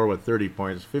leading scorer with 30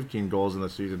 points, 15 goals in the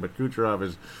season. But Kucherov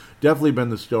has definitely been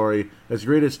the story. As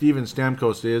great as Steven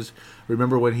Stamkos is,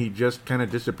 remember when he just kind of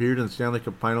disappeared in the Stanley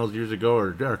Cup Finals years ago,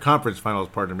 or Conference Finals,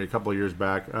 pardon me, a couple of years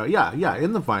back.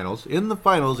 In the finals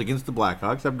against the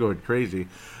Blackhawks. I'm going crazy.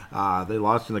 They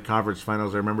lost in the Conference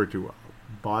Finals, I remember, to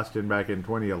Boston back in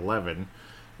 2011.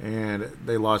 And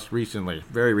they lost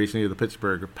very recently, to the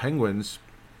Pittsburgh Penguins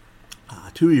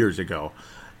 2 years ago.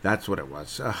 That's what it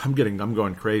was. I'm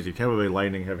going crazy. Tampa Bay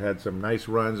Lightning have had some nice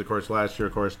runs. Of course, last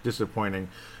year, disappointing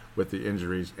with the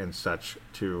injuries and such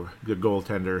to good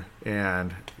goaltender.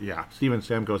 And, Steven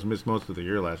Stamkos missed most of the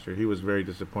year last year. He was very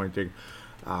disappointing.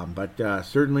 But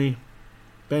certainly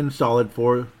been solid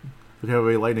for the Tampa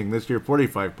Bay Lightning this year.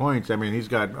 45 points. I mean, he's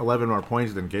got 11 more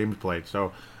points than games played.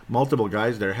 So multiple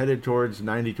guys. They're headed towards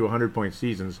 90 to 100-point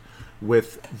seasons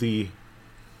with the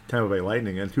Tampa Bay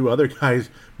Lightning, and 2 other guys,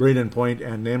 Braden Point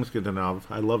and Neemskytov.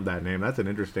 I love that name. That's an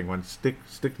interesting one.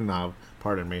 Stiktonov,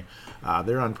 pardon me.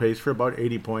 They're on pace for about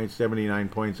 80 points, 79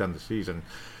 points on the season.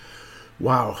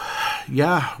 Wow.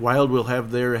 Yeah, Wild will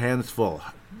have their hands full.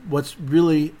 What's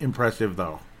really impressive,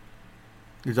 though,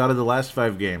 is out of the last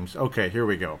 5 games. Okay, here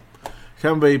we go.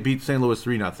 Tampa Bay beat St. Louis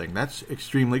 3-0. That's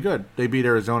extremely good. They beat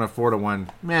Arizona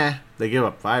 4-1. Meh. They give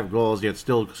up 5 goals, yet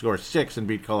still score 6 and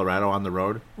beat Colorado on the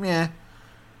road. Meh.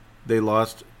 They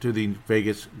lost to the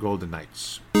Vegas Golden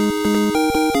Knights.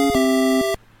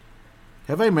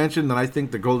 Have I mentioned that I think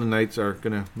the Golden Knights are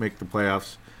going to make the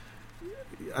playoffs?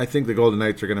 I think the Golden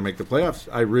Knights are going to make the playoffs.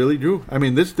 I really do. I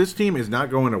mean, this team is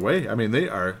not going away. I mean, they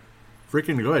are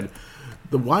freaking good.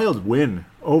 The Wild win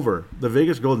over the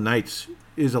Vegas Golden Knights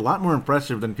is a lot more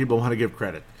impressive than people want to give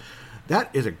credit. That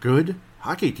is a good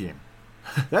hockey team.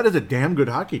 That is a damn good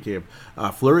hockey team.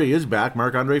 Fleury is back.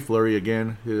 Marc-Andre Fleury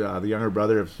again, the younger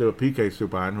brother of PK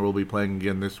Subban, who will be playing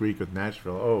again this week with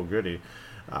Nashville. Oh, goody.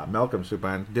 Malcolm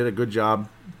Subban did a good job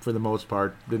for the most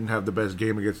part. Didn't have the best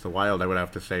game against the Wild, I would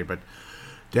have to say. But,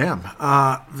 damn.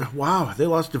 Wow, they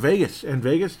lost to Vegas, and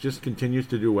Vegas just continues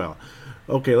to do well.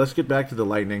 Okay, let's get back to the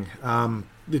Lightning.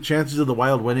 The chances of the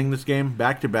Wild winning this game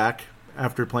back-to-back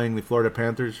after playing the Florida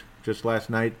Panthers just last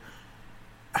night,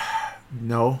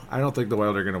 no, I don't think the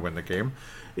Wild are going to win the game.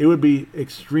 It would be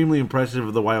extremely impressive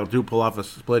if the Wild do pull off a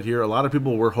split here. A lot of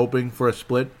people were hoping for a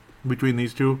split between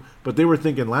these two, but they were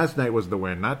thinking last night was the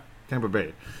win, not Tampa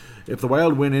Bay. If the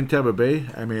Wild win in Tampa Bay,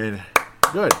 I mean,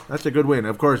 good. That's a good win.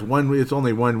 Of course, it's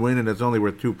only 1 win, and it's only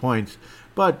worth 2 points,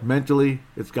 but mentally,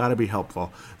 it's got to be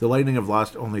helpful. The Lightning have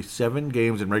lost only 7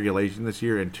 games in regulation this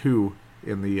year and 2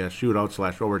 in the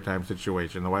shootout/overtime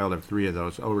situation. The Wild have 3 of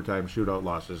those overtime shootout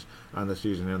losses on the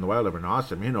season, and the Wild have been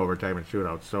awesome in overtime and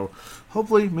shootouts. So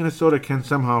hopefully Minnesota can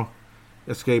somehow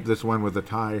escape this one with a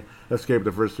tie, escape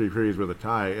the first 3 periods with a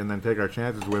tie, and then take our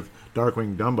chances with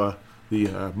Darkwing Dumba,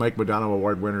 the Mike Modano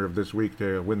Award winner of this week,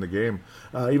 to win the game.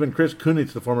 Even Chris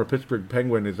Kunitz, the former Pittsburgh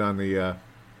Penguin, is on the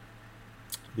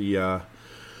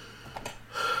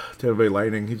Tampa Bay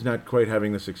Lightning. He's not quite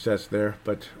having the success there,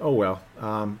 but oh well.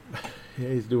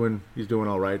 He's doing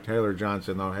all right. Tyler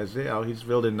Johnson, though, he's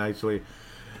filled in nicely.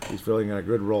 He's filling in a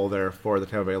good role there for the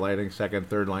Tampa Bay Lightning, second,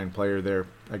 third-line player there.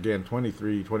 Again,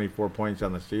 23, 24 points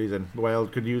on the season. The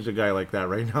Wild could use a guy like that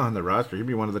right now on the roster. He'd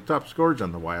be one of the top scorers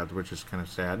on the Wild, which is kind of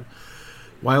sad.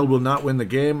 Wild will not win the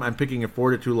game. I'm picking a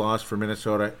 4-2 loss for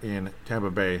Minnesota in Tampa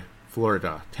Bay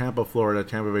Florida. Tampa, Florida,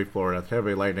 Tampa Bay, Florida. Tampa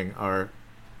Bay Lightning are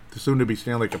the soon-to-be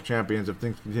Stanley Cup champions if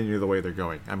things continue the way they're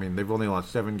going. I mean, they've only lost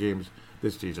 7 games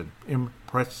this season.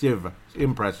 Impressive.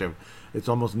 It's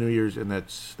almost New Year's, and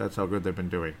that's how good they've been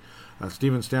doing.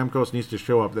 Steven Stamkos needs to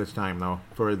show up this time, though,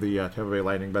 for the Tampa Bay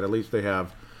Lightning, but at least they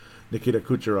have Nikita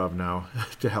Kucherov now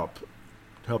to help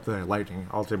the Lightning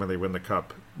ultimately win the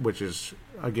Cup, which is,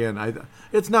 again,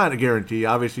 it's not a guarantee.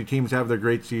 Obviously, teams have their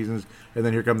great seasons, and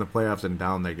then here come the playoffs, and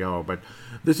down they go. But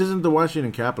this isn't the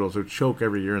Washington Capitals who choke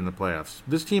every year in the playoffs.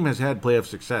 This team has had playoff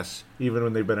success, even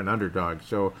when they've been an underdog.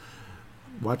 So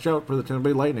watch out for the Tampa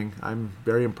Bay Lightning. I'm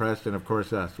very impressed, and of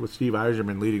course, with Steve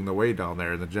Yzerman leading the way down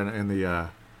there as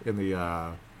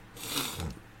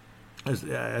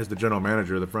the general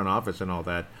manager of the front office and all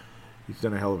that. He's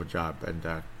done a hell of a job,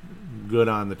 and good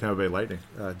on the Tampa Bay Lightning.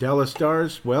 Dallas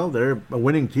Stars, well, they're a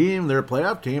winning team. They're a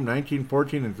playoff team,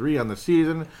 19-14-3 on the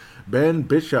season. Ben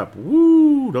Bishop,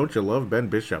 woo! Don't you love Ben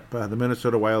Bishop? The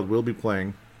Minnesota Wild will be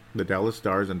playing the Dallas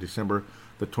Stars on December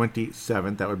the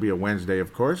 27th. That would be a Wednesday,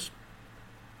 of course.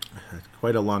 It's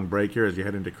quite a long break here as you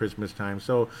head into Christmas time.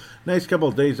 So, nice couple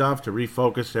of days off to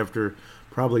refocus after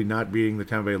probably not beating the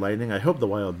Tampa Bay Lightning. I hope the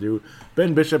Wild do.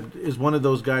 Ben Bishop is one of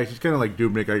those guys. He's kind of like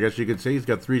Dubnyk, I guess you could say. He's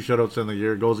got 3 shutouts in the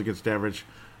year, goals against average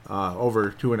over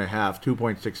 2.5,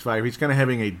 2.65. He's kind of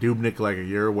having a Dubnyk-like a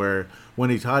year where when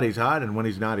he's hot, and when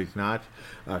he's not, he's not.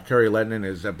 Kari Lehtonen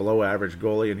is a below-average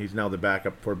goalie, and he's now the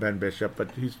backup for Ben Bishop.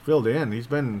 But he's filled in. He's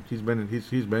been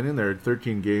in there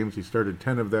 13 games. He started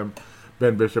 10 of them.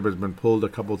 Ben Bishop has been pulled a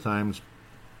couple times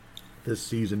this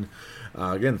season.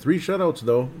 Again, 3 shutouts,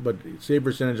 though, but save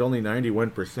percentage only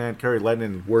 91%. Kari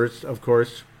Lehtonen worse, of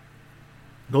course.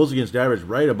 Goals against average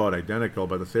right about identical,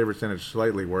 but the save percentage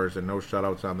slightly worse, and no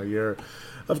shutouts on the year.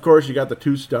 Of course, you got the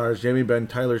 2 stars, Jamie Benn,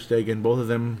 Tyler Seguin, both of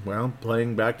them, well,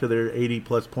 playing back to their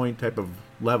 80-plus point type of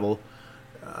level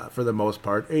for the most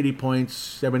part. 80 points,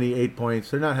 78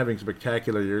 points. They're not having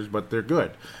spectacular years, but they're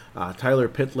good. Tyler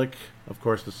Pitlick, of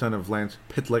course, the son of Lance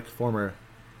Pitlick, former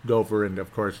Gopher and,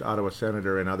 of course, Ottawa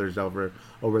Senator and others over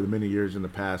the many years in the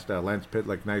past. Lance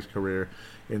Pitlick, nice career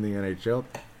in the NHL.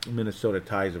 Minnesota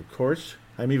Ties, of course.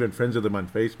 I'm even friends with him on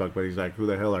Facebook, but he's like, who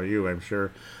the hell are you, I'm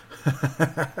sure.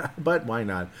 But why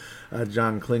not?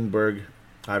 John Klingberg,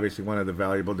 obviously one of the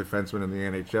valuable defensemen in the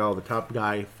NHL. The top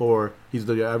guy he's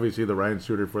obviously the Ryan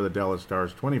Suter for the Dallas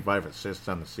Stars. 25 assists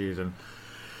on the season.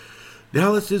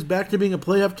 Dallas is back to being a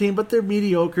playoff team, but they're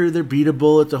mediocre. They're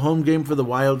beatable. It's a home game for the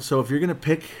Wild, so if you're going to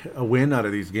pick a win out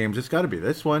of these games, it's got to be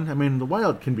this one. I mean, the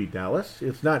Wild can beat Dallas.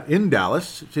 It's not in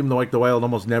Dallas. It seems like the Wild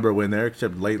almost never win there,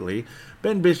 except lately.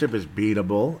 Ben Bishop is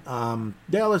beatable.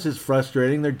 Dallas is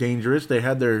frustrating. They're dangerous. They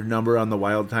had their number on the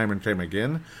Wild time and time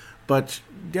again. But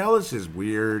Dallas is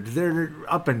weird. They're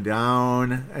up and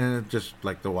down, and just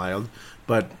like the Wild.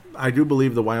 But I do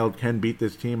believe the Wild can beat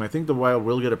this team. I think the Wild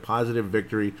will get a positive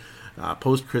victory.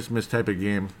 Post-Christmas type of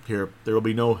game here. There will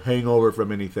be no hangover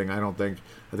from anything, I don't think.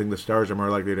 I think the Stars are more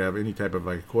likely to have any type of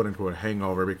like quote-unquote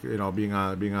hangover, being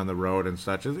on the road and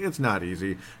such. It's not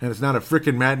easy, and it's not a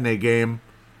freaking matinee game.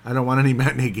 I don't want any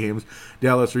matinee games.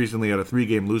 Dallas recently had a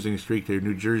 3-game losing streak to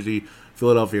New Jersey,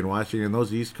 Philadelphia, and Washington.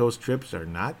 Those East Coast trips are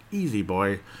not easy,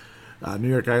 boy. New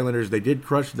York Islanders, they did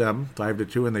crush them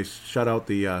 5-2, and they shut out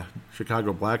the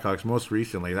Chicago Blackhawks most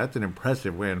recently. That's an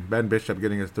impressive win. Ben Bishop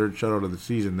getting his 3rd shutout of the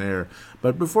season there.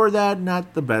 But before that,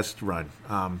 not the best run.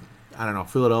 I don't know.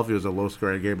 Philadelphia was a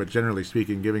low-scoring game, but generally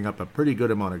speaking, giving up a pretty good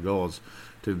amount of goals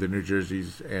to the New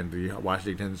Jerseys and the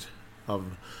Washingtons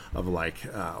of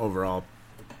overall.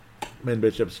 Ben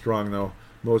Bishop strong, though,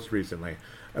 most recently.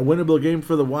 A winnable game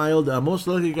for the Wild. Most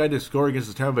likely guy to score against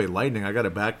the Tampa Bay Lightning. I got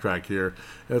to backtrack here.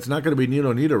 It's not going to be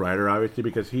Nino Niederreiter, obviously,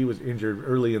 because he was injured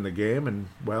early in the game. And,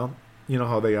 well, you know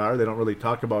how they are. They don't really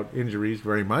talk about injuries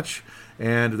very much.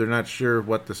 And they're not sure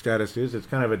what the status is. It's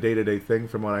kind of a day-to-day thing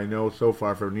from what I know so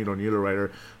far for Nino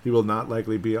Niederreiter. He will not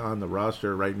likely be on the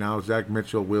roster right now. Zach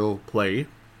Mitchell will play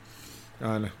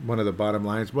on one of the bottom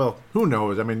lines. Well, who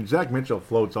knows? I mean, Zach Mitchell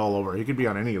floats all over. He could be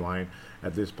on any line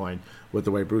at this point with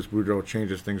the way Bruce Boudreau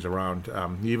changes things around.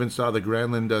 You even saw the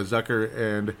Granlund, Zucker,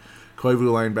 and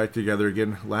Koivu line back together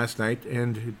again last night,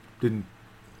 and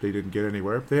they didn't get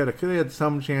anywhere. They had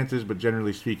some chances, but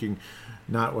generally speaking,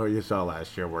 not what you saw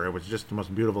last year, where it was just the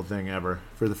most beautiful thing ever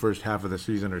for the first half of the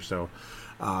season or so.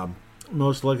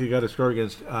 Most likely got to score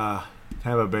against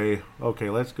Tampa Bay. Okay,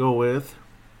 let's go with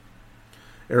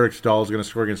Eric Staal is going to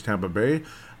score against Tampa Bay.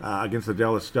 Against the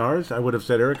Dallas Stars, I would have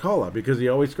said Erik Haula because he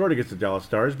always scored against the Dallas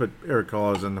Stars, but Erik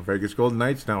Haula is in the Vegas Golden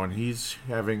Knights now, and he's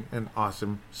having an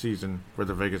awesome season for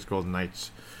the Vegas Golden Knights.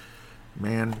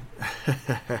 Man,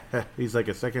 he's like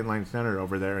a second-line center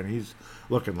over there, and he's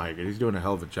looking like it. He's doing a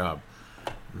hell of a job.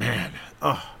 Man,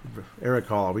 Erik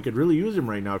Haula. We could really use him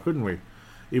right now, couldn't we?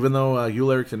 Even though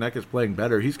Joel Eriksson Ek is playing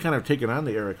better, he's kind of taken on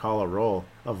the Erik Haula role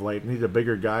of late, and he's a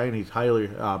bigger guy, and he's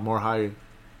more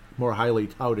highly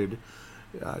touted,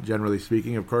 generally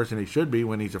speaking, of course, and he should be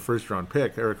when he's a first-round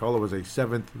pick. Erik Haula was a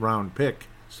seventh-round pick,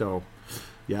 so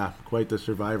yeah, quite the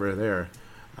survivor there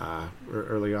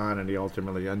early on, and he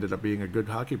ultimately ended up being a good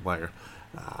hockey player.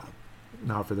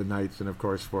 Now for the Knights, and of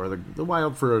course for the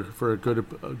Wild for a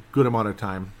good amount of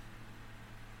time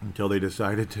until they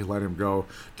decided to let him go.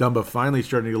 Dumba finally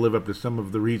starting to live up to some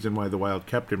of the reason why the Wild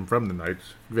kept him from the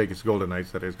Knights, Vegas Golden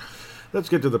Knights, that is. Let's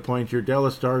get to the point here.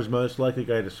 Dallas Stars most likely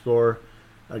guy to score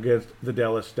against the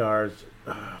Dallas Stars.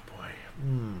 Oh boy.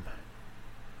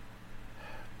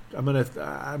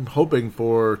 I'm hoping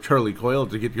for Charlie Coyle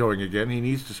to get going again. He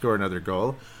needs to score another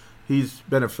goal. He's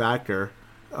been a factor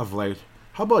of late.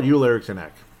 How about Joel Eriksson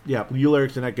Ek? Yeah, Joel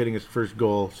Eriksson Ek getting his first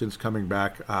goal since coming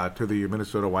back to the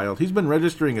Minnesota Wild. He's been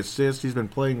registering assists. He's been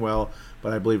playing well,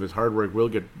 but I believe his hard work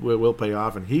will pay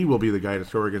off, and he will be the guy to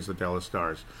score against the Dallas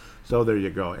Stars. So there you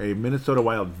go. A Minnesota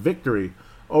Wild victory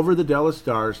over the Dallas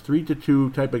Stars,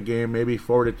 3-2 type of game, maybe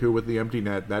 4-2 with the empty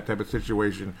net, that type of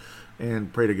situation.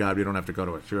 And pray to God we don't have to go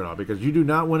to a shootout, because you do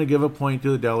not want to give a point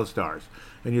to the Dallas Stars.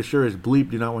 And you sure as bleep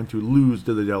do not want to lose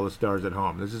to the Dallas Stars at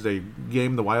home. This is a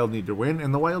game the Wild need to win,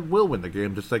 and the Wild will win the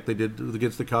game, just like they did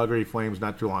against the Calgary Flames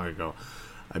not too long ago.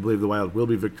 I believe the Wild will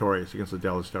be victorious against the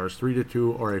Dallas Stars,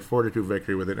 3-2 or a 4-2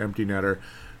 victory with an empty netter.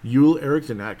 Joel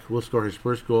Eriksson Ek will score his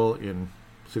first goal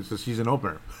since the season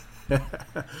opener.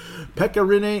 Pekka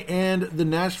Rinne and the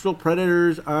Nashville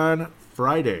Predators on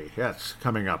Friday. Yes,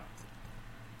 coming up.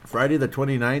 Friday the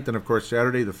 29th and, of course,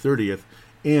 Saturday the 30th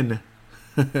in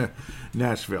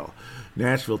Nashville,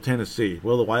 Tennessee.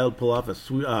 Will the Wild pull off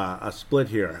a split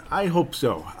here? I hope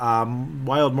so.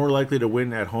 Wild more likely to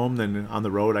win at home than on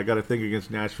the road. I got to think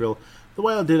against Nashville. The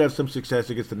Wild did have some success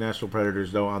against the Nashville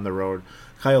Predators, though, on the road.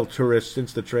 Kyle Turris,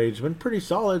 since the trade, has been pretty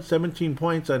solid. 17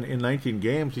 points in 19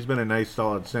 games. He's been a nice,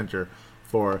 solid center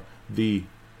for the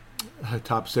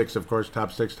top six, of course,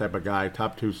 top six type of guy,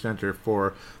 top two center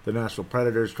for the Nashville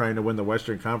Predators, trying to win the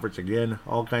Western Conference again.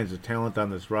 All kinds of talent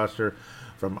on this roster,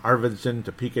 from Arvidsson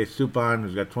to PK Subban,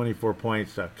 who's got 24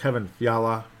 points, Kevin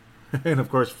Fiala, and of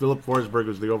course Philip Forsberg,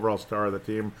 who's the overall star of the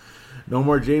team. No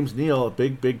more James Neal, a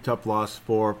big tough loss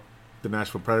for the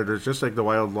Nashville Predators, just like the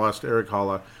Wild lost Erik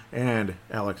Haula and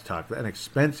Alex Tuch. An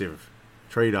expensive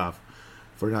trade-off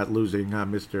for not losing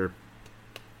Mr.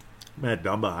 Matt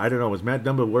Dumba. I don't know. Was Matt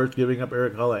Dumba worth giving up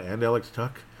Erik Haula and Alex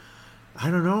Tuch? I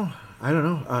don't know.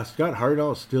 Scott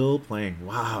Hartnell is still playing.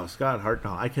 Wow, Scott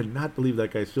Hartnell. I cannot believe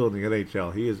that guy's still in the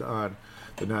NHL. He is on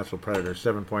the Nashville Predators.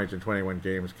 7 points in 21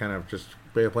 games. Kind of just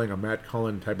playing a Matt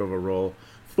Cullen type of a role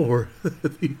for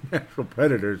the Nashville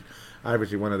Predators.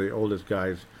 Obviously one of the oldest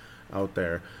guys out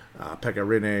there. Pekka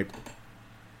Rinne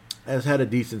has had a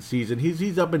decent season.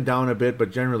 He's up and down a bit,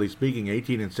 but generally speaking,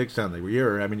 18-6 on the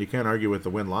year. I mean, you can't argue with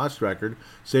the win-loss record.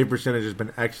 Save percentage has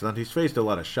been excellent. He's faced a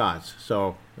lot of shots,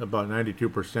 so about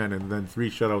 92%, and then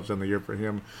 3 shutouts on the year for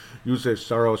him. Yusef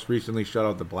Saros recently shut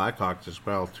out the Blackhawks as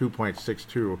well,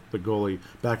 2.62, the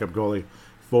backup goalie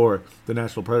for the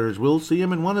Nashville Predators. We'll see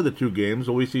him in one of the 2 games.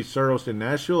 Will we see Saros in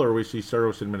Nashville, or will we see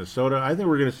Saros in Minnesota? I think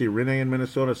we're going to see Rinne in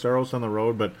Minnesota, Saros on the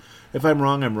road, but if I'm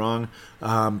wrong, I'm wrong.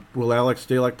 Will Alex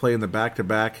Stalock play in the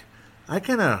back-to-back? I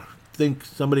kind of think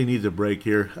somebody needs a break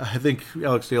here. I think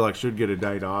Alex Stalock should get a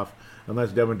night off,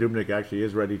 unless Devan Dubnyk actually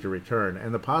is ready to return.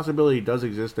 And the possibility does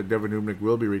exist that Devan Dubnyk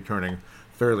will be returning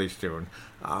fairly soon.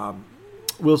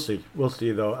 We'll see.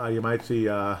 Though. You might see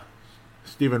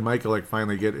Stephen Michaelek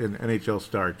finally get an NHL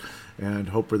start, and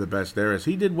hope for the best there, as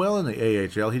he did well in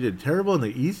the AHL. He did terrible in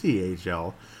the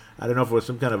ECHL. I don't know if it was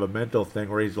some kind of a mental thing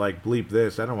where he's like, bleep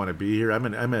this, I don't want to be here. I'm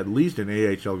at least an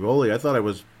AHL goalie. I thought I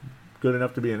was good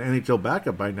enough to be an NHL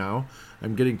backup by now.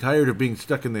 I'm getting tired of being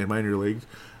stuck in the minor leagues.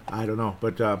 I don't know,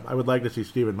 but I would like to see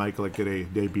Stephen Michaelek get a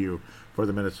debut for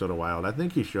the Minnesota Wild. I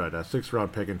think he should. A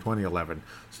 6th-round pick in 2011.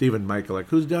 Stephen Michaelek,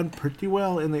 who's done pretty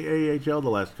well in the AHL the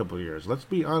last couple of years. Let's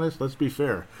be honest. Let's be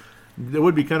fair. It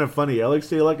would be kind of funny. Alex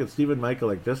Stalock and Stephen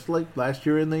Michaelek, just like last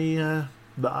year in the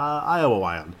Iowa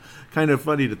Wild. Kind of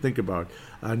funny to think about.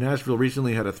 Nashville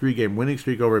recently had a 3-game winning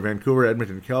streak over Vancouver,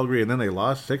 Edmonton, Calgary, and then they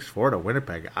lost 6-4 to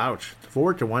Winnipeg. Ouch.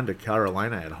 4-1 to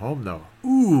Carolina at home, though.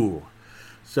 Ooh.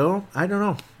 So, I don't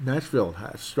know. Nashville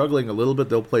struggling a little bit.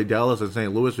 They'll play Dallas and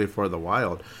St. Louis before the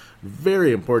Wild.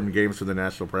 Very important games for the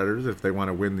Nashville Predators if they want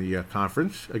to win the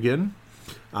conference again.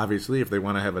 Obviously, if they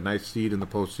want to have a nice seed in the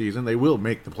postseason, they will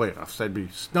make the playoffs. I'd be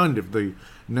stunned if the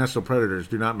Nashville Predators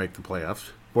do not make the playoffs.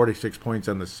 46 points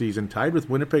on the season, tied with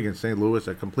Winnipeg and St. Louis,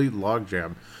 a complete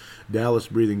logjam. Dallas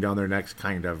breathing down their necks,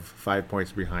 kind of. 5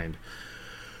 points behind.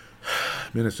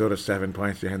 Minnesota 7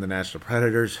 points behind the Nashville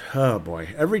Predators. Oh, boy.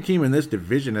 Every team in this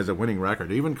division has a winning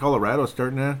record. Even Colorado's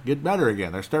starting to get better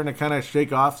again. They're starting to kind of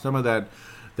shake off some of that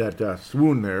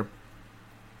swoon there.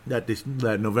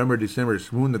 That November, December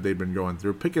swoon that they've been going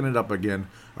through. Picking it up again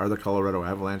are the Colorado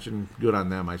Avalanche, and good on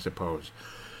them, I suppose.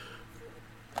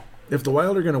 If the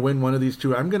Wild are going to win one of these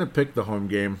two, I'm going to pick the home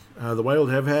game. The Wild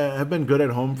have been good at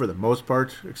home for the most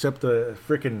part, except the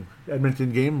frickin'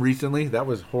 Edmonton game recently. That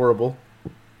was horrible.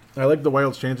 I like the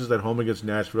Wild's chances at home against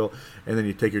Nashville, and then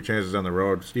you take your chances on the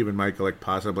road. Stephen Michael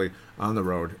possibly on the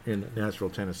road in Nashville,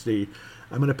 Tennessee.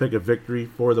 I'm going to pick a victory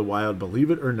for the Wild, believe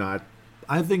it or not.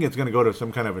 I think it's going to go to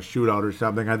some kind of a shootout or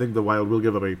something. I think the Wild will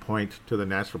give up a point to the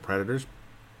Nashville Predators,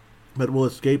 but will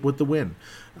escape with the win.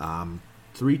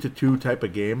 3-2 type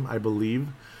of game, I believe.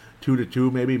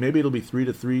 2-2 maybe. Maybe it'll be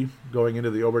 3-3 going into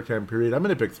the overtime period. I'm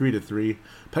going to pick 3-3.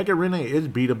 Pekka Rinne is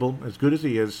beatable, as good as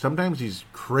he is. Sometimes he's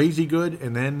crazy good,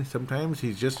 and then sometimes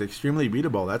he's just extremely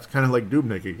beatable. That's kind of like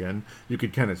Dubnyk again, you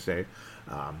could kind of say.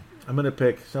 I'm going to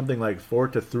pick something like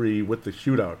 4-3 with the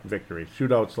shootout victory.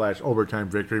 Shootout/overtime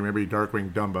victory. Maybe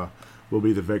Darkwing Dumba will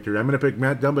be the victor. I'm going to pick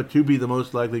Matt Dumba to be the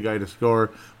most likely guy to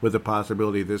score, with the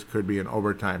possibility this could be an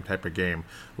overtime type of game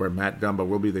where Matt Dumba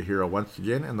will be the hero once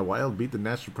again, and the Wild beat the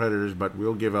Nashville Predators, but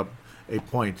will give up a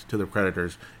point to the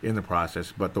Predators in the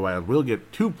process. But the Wild will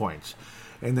get 2 points.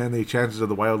 And then the chances of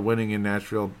the Wild winning in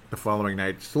Nashville the following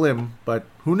night, slim. But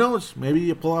who knows? Maybe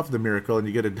you pull off the miracle and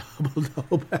you get a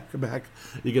double back-to-back.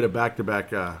 You get a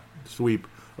back-to-back sweep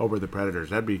over the Predators.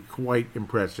 That'd be quite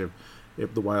impressive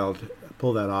if the Wild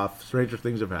pull that off. Stranger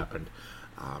things have happened.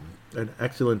 An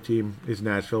excellent team is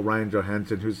Nashville. Ryan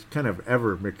Johansson, who's kind of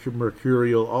ever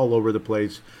mercurial all over the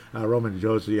place. Roman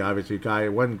Josi, obviously,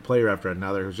 one player after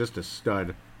another, who's just a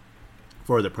stud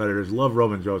for the Predators. Love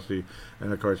Roman Josi.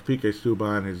 And, of course, PK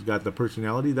Subban has got the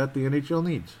personality that the NHL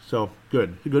needs. So,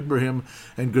 good. Good for him,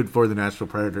 and good for the Nashville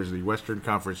Predators, the Western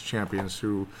Conference champions,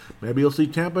 who maybe you'll see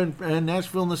Tampa and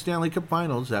Nashville in the Stanley Cup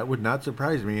Finals. That would not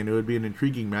surprise me, and it would be an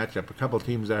intriguing matchup. A couple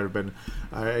teams that have been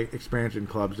expansion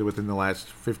clubs within the last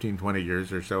 15, 20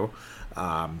 years or so.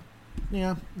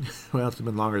 Yeah, well, it's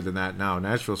been longer than that now.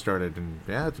 Nashville started, and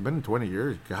it's been 20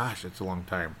 years. Gosh, it's a long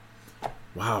time.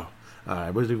 Wow.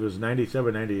 I believe it was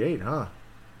 97, 98, huh?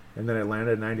 And then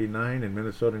Atlanta 99 and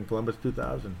Minnesota and Columbus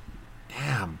 2000.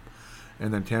 Damn.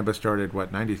 And then Tampa started,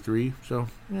 93? So,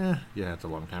 it's a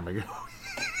long time ago.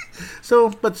 So,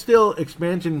 but still,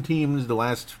 expansion teams the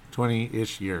last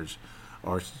 20-ish years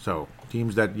or so.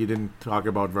 Teams that you didn't talk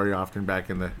about very often back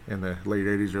in the late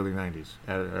 80s, early 90s,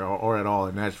 or at all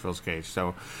in Nashville's case.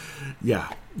 So,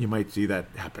 yeah, you might see that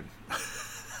happen.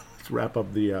 Let's wrap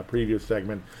up the previous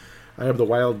segment. I have the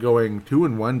Wild going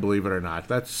 2-1, believe it or not.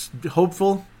 That's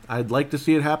hopeful. I'd like to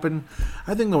see it happen.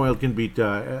 I think the Wild can beat.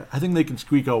 I think they can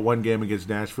squeak out one game against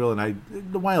Nashville, and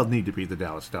the Wild need to beat the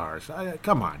Dallas Stars.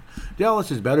 Come on,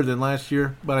 Dallas is better than last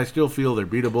year, but I still feel they're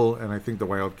beatable, and I think the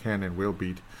Wild can and will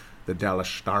beat the Dallas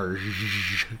Stars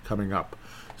coming up.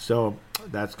 So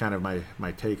that's kind of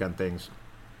my take on things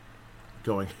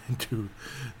going into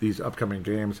these upcoming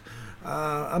games.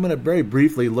 I'm going to very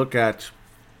briefly look at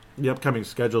the upcoming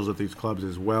schedules of these clubs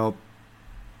as well,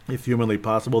 if humanly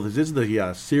possible. This is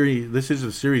the series. This is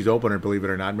the series opener, believe it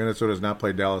or not. Minnesota has not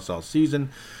played Dallas all season.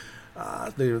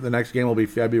 The next game will be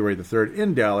February the 3rd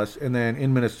in Dallas, and then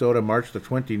in Minnesota, March the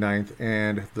 29th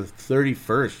and the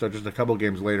 31st, so just a couple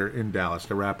games later in Dallas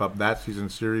to wrap up that season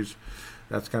series.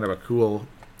 That's kind of a cool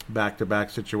back-to-back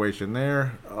situation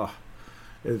there.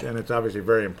 And it's obviously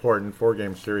very important,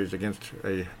 4-game series against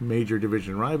a major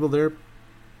division rival there.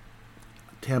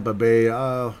 Tampa Bay,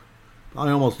 I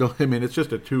almost don't. I mean, it's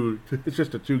just a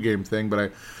 2-game thing,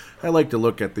 but I like to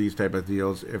look at these type of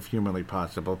deals if humanly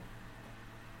possible.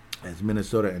 As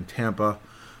Minnesota and Tampa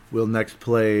will next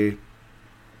play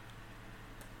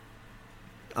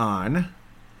on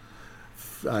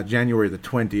January the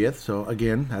 20th. So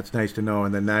again, that's nice to know.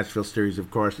 And the Nashville series, of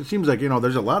course. It seems like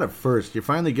there's a lot of firsts. You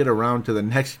finally get around to the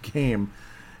next game.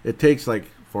 It takes like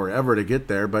forever to get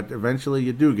there, but eventually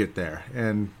you do get there,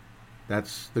 and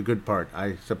that's the good part,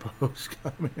 I suppose,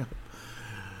 coming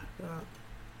up.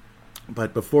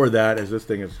 But before that, as this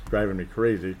thing is driving me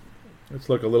crazy, let's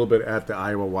look a little bit at the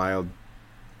Iowa Wild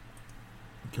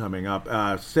coming up.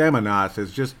 Sam Anas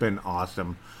has just been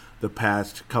awesome the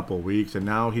past couple weeks, and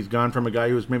now he's gone from a guy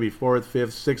who was maybe 4th,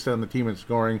 5th, 6th on the team in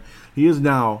scoring. He is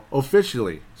now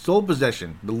officially, sole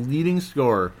possession, the leading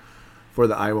scorer for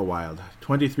the Iowa Wild.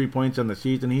 23 points on the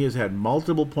season. He has had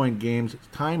multiple point games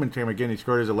time and time again. He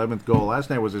scored his 11th goal. Last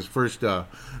night was his first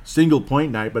single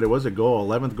point night, but it was a goal.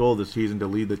 11th goal of the season to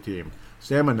lead the team.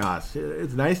 Sam Anas.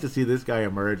 It's nice to see this guy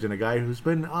emerge, and a guy who's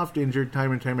been oft injured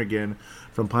time and time again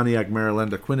from Pontiac,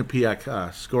 Maryland, a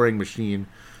Quinnipiac scoring machine.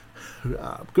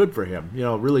 Good for him.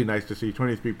 Really nice to see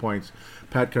 23 points.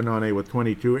 Pat Canone with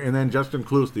 22. And then Justin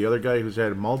Kloos, the other guy who's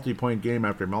had multi-point game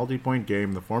after multi-point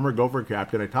game, the former Gopher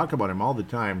captain. I talk about him all the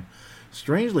time.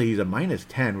 Strangely, he's a minus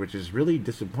 10, which is really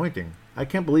disappointing. I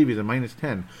can't believe he's a minus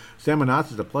 10. Sam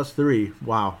Anas is a plus 3.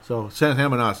 Wow. So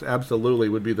Sam Anas absolutely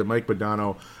would be the Mike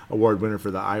Modano Award winner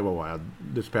for the Iowa Wild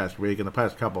this past week and the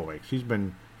past couple of weeks. He's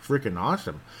been freaking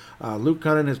awesome. Luke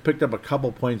Cunnin has picked up a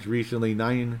couple points recently,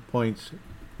 9 points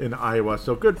in Iowa.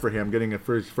 So good for him getting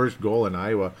his first goal in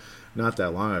Iowa not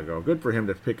that long ago. Good for him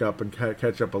to pick up and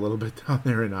catch up a little bit down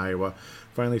there in Iowa.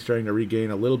 Finally starting to regain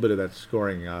a little bit of that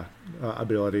scoring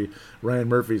ability. Ryan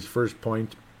Murphy's first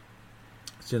point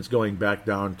since going back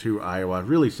down to Iowa.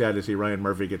 Really sad to see Ryan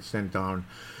Murphy get sent down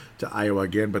to Iowa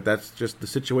again, but that's just the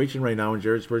situation right now. When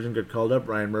Jared Spurgeon got called up,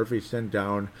 Ryan Murphy sent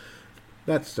down.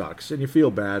 That sucks, and you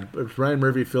feel bad. But Ryan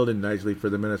Murphy filled in nicely for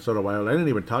the Minnesota Wild. I didn't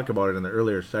even talk about it in the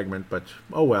earlier segment, but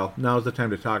oh well. Now's the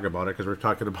time to talk about it because we're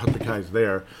talking about the guys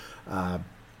there.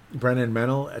 Brennan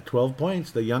Mennel at 12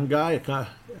 points, the young guy.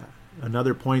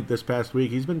 Another point this past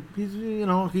week.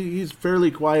 He's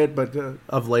fairly quiet, but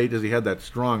of late, as he had that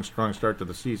strong start to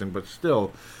the season, but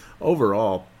still,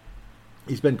 overall,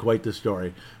 he's been quite the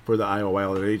story for the Iowa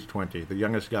Wild at age 20, the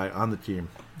youngest guy on the team.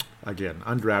 Again,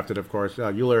 undrafted, of course.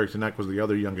 Yul Eriksson was the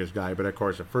other youngest guy, but of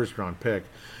course a first-round pick.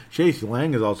 Chase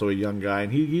Lang is also a young guy,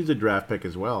 and he's a draft pick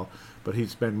as well. But he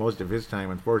spent most of his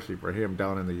time, unfortunately for him,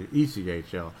 down in the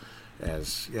ECHL.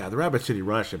 The Rapid City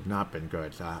Rush have not been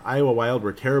good. Iowa Wild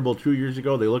were terrible 2 years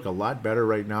ago. They look a lot better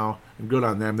right now, and good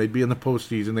on them. They'd be in the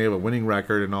postseason. They have a winning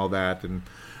record and all that, and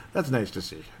that's nice to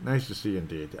see. Nice to see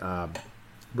indeed.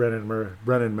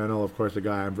 Brennan Mennel, of course, a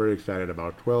guy I'm very excited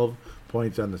about. 12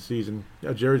 points on the season.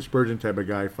 A Jared Spurgeon type of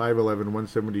guy, 5'11",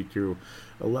 172,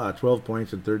 12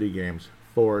 points in 30 games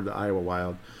for the Iowa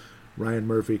Wild. Ryan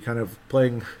Murphy kind of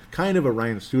playing kind of a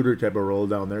Ryan Suter type of role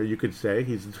down there, you could say.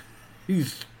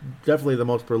 He's definitely the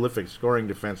most prolific scoring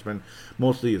defenseman,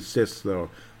 mostly assists, though,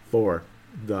 for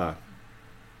the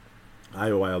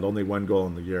Iowa Wild. Only one goal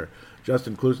in the year.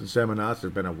 Justin Kloos and Sam Anas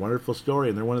have been a wonderful story,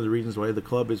 and they're one of the reasons why the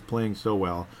club is playing so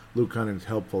well. Luke Cunnin's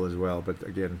helpful as well, but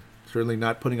again, certainly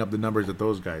not putting up the numbers that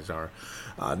those guys are.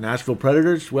 Nashville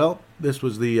Predators, well, this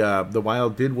was the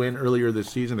Wild did win earlier this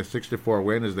season, a 6-4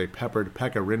 win as they peppered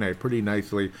Pekka Rinne pretty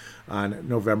nicely on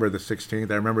November the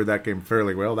 16th. I remember that game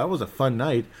fairly well. That was a fun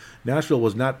night. Nashville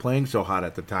was not playing so hot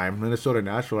at the time.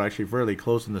 Minnesota-Nashville were actually fairly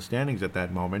close in the standings at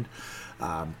that moment.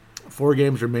 4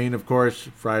 games remain, of course,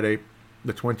 Friday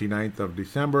the 29th of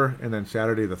December, and then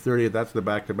Saturday the 30th. That's the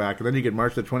back-to-back. And then you get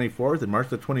March the 24th and March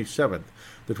the 27th.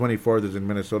 The 24th is in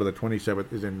Minnesota. The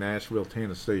 27th is in Nashville,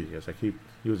 Tennessee. Yes, I keep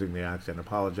using the accent.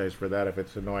 Apologize for that if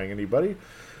it's annoying anybody.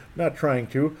 Not trying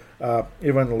to.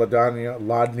 Ivan Ladania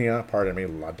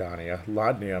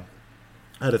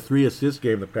had a 3-assist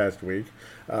game the past week.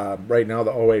 Right now,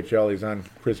 the OHL is on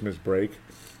Christmas break.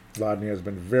 Ladny has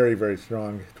been very, very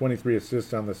strong. 23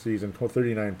 assists on the season,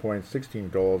 39 points, 16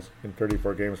 goals in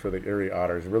 34 games for the Erie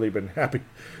Otters. Really been happy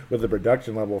with the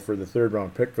production level for the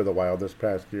third-round pick for the Wild this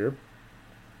past year.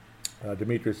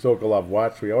 Dmitry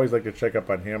Sokolov-Watts, we always like to check up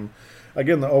on him.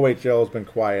 Again, the OHL has been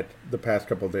quiet the past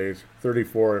couple of days.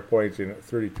 34 points in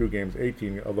 32 games,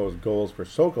 18 of those goals for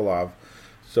Sokolov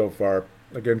so far.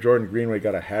 Again, Jordan Greenway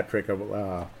got a hat trick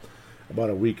of about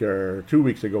a week or 2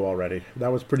 weeks ago already.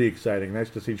 That was pretty exciting. Nice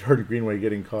to see Jordan Greenway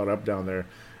getting caught up down there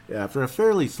after a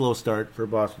fairly slow start for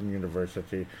Boston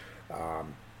University.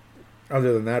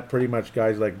 Other than that, pretty much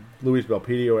guys like Luis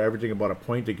Belpedio averaging about a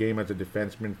point a game as a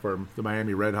defenseman for the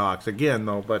Miami Redhawks. Again,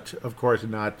 though, but of course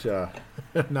not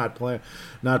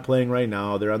playing right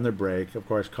now. They're on their break. Of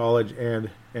course, college and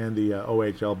the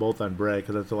OHL both on break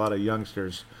because it's a lot of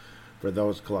youngsters for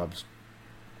those clubs.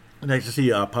 Nice to see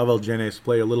Pavel Jenes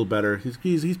play a little better.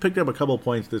 He's picked up a couple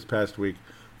points this past week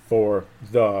for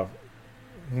the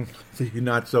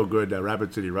not so good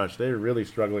Rapid City Rush. They're really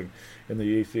struggling in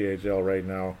the ECHL right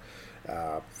now.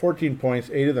 14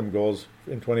 points, 8 of them goals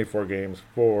in 24 games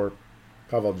for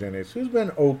Pavel Jenes, who's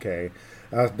been okay.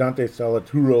 Dante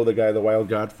Salaturo, the guy the Wild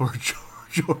got for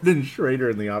Jordan Schrader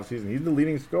in the offseason. He's the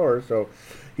leading scorer, so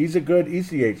he's a good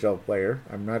ECHL player.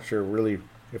 I'm not sure really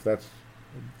if that's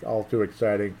all too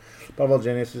exciting. Pavel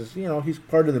Jenes is, he's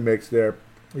part of the mix there.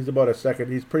 He's about a second.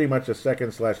 He's pretty much a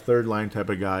second/third line type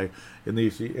of guy in the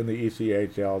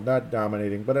ECHL. Not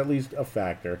dominating, but at least a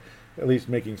factor. at least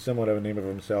making somewhat of a name of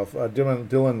himself.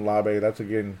 Dylan Labe, that's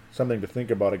again something to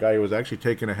think about. A guy who was actually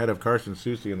taken ahead of Carson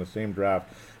Soucy in the same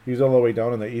draft. He's all the way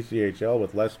down in the ECHL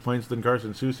with less points than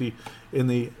Carson Soucy in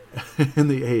the in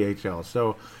the AHL.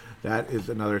 So that is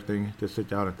another thing to sit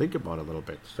down and think about a little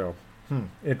bit. So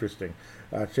interesting.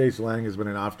 Chase Lang has been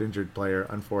an oft-injured player,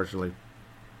 unfortunately,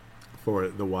 for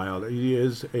the Wild. He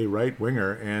is a right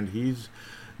winger, and he's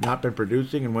not been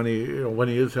producing. And when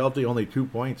he is healthy, only 2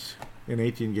 points in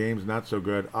 18 games, not so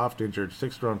good. Oft-injured,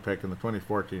 6th-round pick in the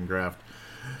 2014 draft.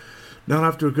 Not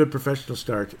off to a good professional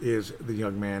start is the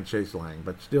young man Chase Lang,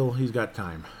 but still he's got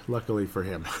time. Luckily for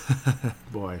him,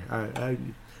 boy,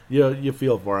 you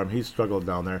feel for him. He's struggled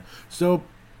down there. So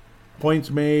points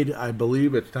made. I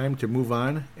believe it's time to move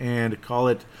on and call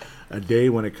it a day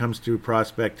when it comes to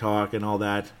prospect talk and all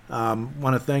that.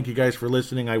 Want to thank you guys for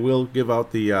listening. I will give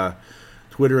out the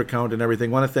Twitter account and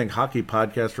everything. Want to thank Hockey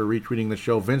Podcast for retweeting the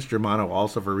show. Vince Germano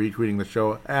also for retweeting the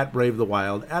show. At Brave the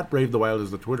Wild. At Brave the Wild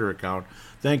is the Twitter account.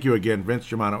 Thank you again, Vince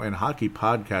Germano and Hockey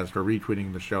Podcast for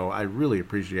retweeting the show. I really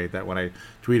appreciate that when I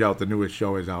tweet out the newest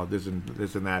show is out, this and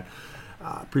that.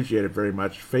 Appreciate it very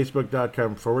much.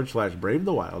 Facebook.com/Brave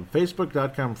the Wild.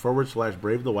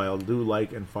 Facebook.com/Brave the Wild. Do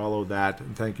like and follow that.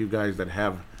 And thank you guys that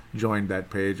have joined that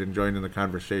page and joined in the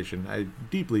conversation. I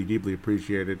deeply, deeply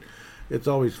appreciate it. It's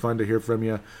always fun to hear from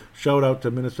you. Shout out to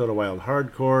Minnesota Wild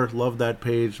Hardcore. Love that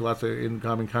page. Lots of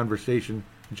incoming conversation.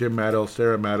 Jim Maddle,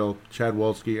 Sarah Maddle, Chad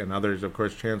Wolski, and others. Of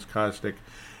course, Chance Kostick.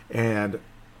 And,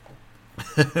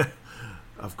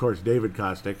 of course, David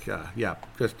Kostick.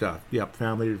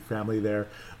 Family there.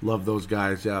 Love those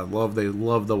guys. They love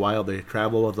the Wild. They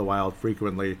travel with the Wild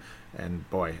frequently. And,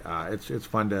 boy, it's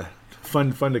fun to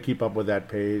keep up with that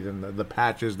page and the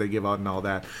patches they give out and all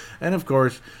that. And, of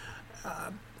course,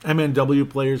 MNW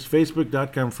Players,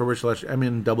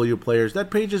 Facebook.com/MNW Players. That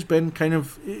page has been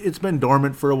it's been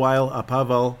dormant for a while.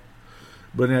 Pavel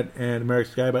Burnett and Marek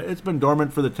Skyba. It's been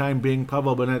dormant for the time being.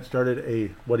 Pavel Burnett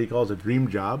started what he calls a dream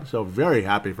job. So very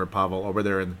happy for Pavel over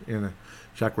there in the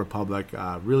Czech Republic.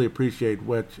 Really appreciate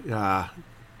what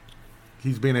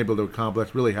he's been able to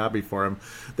accomplish. Really happy for him.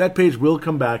 That page will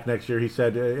come back next year. He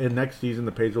said in next season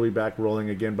the page will be back rolling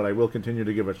again, but I will continue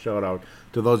to give a shout out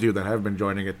to those of you that have been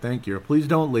joining it. Thank you. Please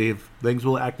don't leave. Things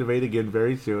will activate again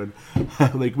very soon.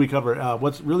 Like we cover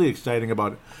what's really exciting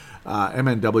about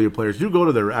MNW Players. Do go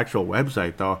to their actual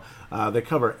website though. They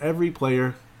cover every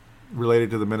player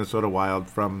related to the Minnesota Wild,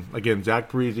 from again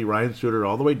Zach Parise, Ryan Suter,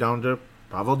 all the way down to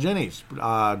Pavel Jennings,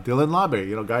 Dylan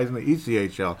Labe, guys in the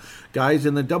ECHL, guys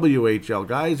in the WHL,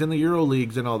 guys in the Euro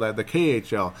Leagues and all that, the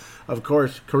KHL. Of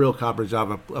course, Kirill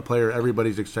Kaprizov, a player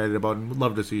everybody's excited about and would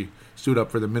love to see suit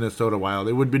up for the Minnesota Wild.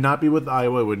 It would not be with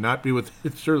Iowa. It would not be with,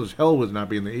 it sure as hell would not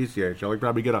be in the ECHL. He'd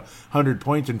probably get 100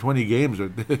 points in 20 games.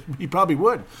 He probably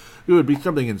would. It would be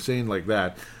something insane like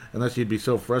that. Unless he'd be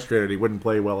so frustrated he wouldn't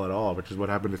play well at all, which is what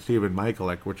happened to Steven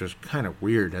Michaelek, which is kind of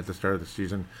weird at the start of the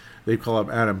season. They call him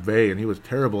Adam Vey, and he was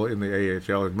terrible in the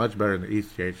AHL and much better in the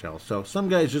ECHL. So some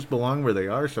guys just belong where they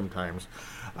are sometimes.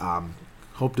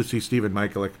 Hope to see Steven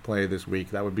Michaelek play this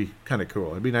week. That would be kind of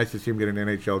cool. It'd be nice to see him get an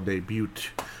NHL debut.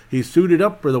 He's suited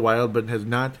up for the Wild, but has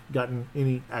not gotten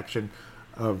any action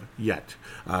of yet.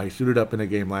 He suited up in a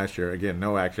game last year. Again,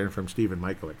 no action from Steven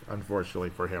Michaelek, unfortunately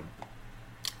for him.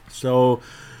 So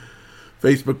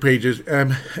Facebook pages,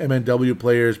 MNW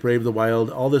Players, Brave the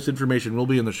Wild. All this information will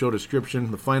be in the show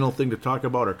description. The final thing to talk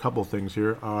about, or a couple things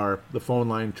here, are the phone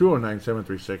line,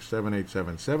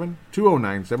 209-736-7877,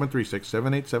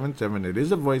 209-736-7877. It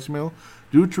is a voicemail.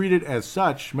 Do treat it as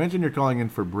such. Mention you're calling in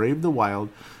for Brave the Wild.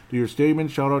 Do your statement,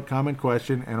 shout-out, comment,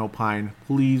 question, and opine.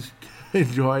 Please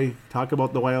enjoy. Talk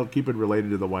about the Wild. Keep it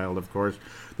related to the Wild, of course.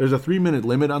 There's a 3-minute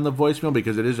limit on the voicemail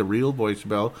because it is a real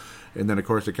voicemail. And then, of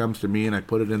course, it comes to me and I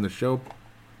put it in the show.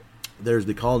 There's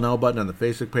the call now button on the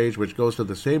Facebook page, which goes to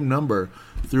the same number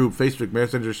through Facebook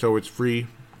Messenger. So it's free,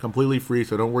 completely free.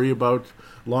 So don't worry about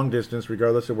long distance,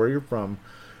 regardless of where you're from.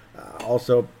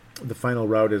 Also, the final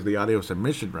route is the audio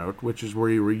submission route, which is where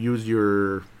you use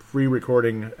your free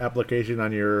recording application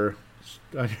on your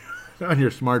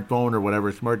smartphone or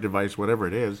whatever, smart device, whatever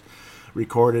it is.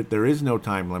 Record it. There is no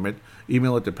time limit.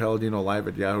 Email it to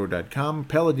PaladinoLive@yahoo.com,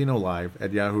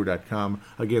 PaladinoLive@yahoo.com.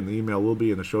 Again, the email will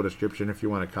be in the show description if you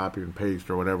want to copy and paste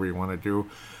or whatever you want to do.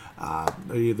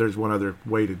 There's one other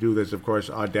way to do this, of course,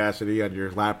 Audacity on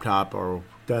your laptop or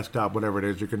desktop, whatever it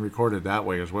is. You can record it that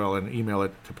way as well and email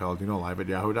it to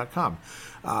PaladinoLive@yahoo.com.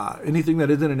 Anything that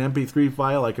isn't an MP3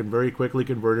 file, I can very quickly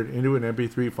convert it into an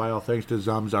MP3 file thanks to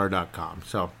Zamzar.com.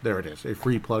 So there it is, a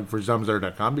free plug for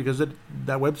Zamzar.com, because that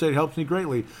website helps me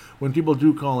greatly when people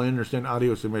do call in or send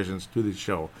audio submissions to the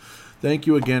show. Thank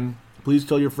you again. Please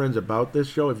tell your friends about this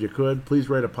show if you could. Please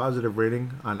write a positive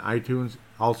rating on iTunes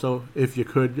also if you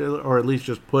could, or at least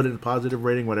just put in a positive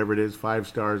rating, whatever it is, 5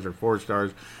 stars or 4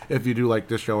 stars, if you do like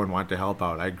this show and want to help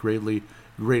out. I greatly,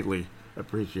 greatly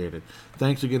appreciate it.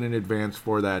 Thanks again in advance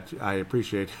for that. I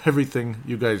appreciate everything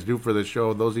you guys do for the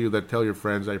show. Those of you that tell your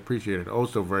friends, I appreciate it oh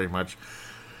so very much.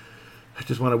 I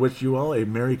just want to wish you all a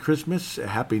Merry Christmas, a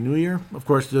Happy New Year. Of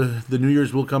course, the New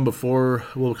Year's will come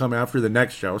after the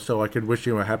next show, so I could wish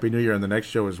you a Happy New Year on the next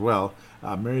show as well.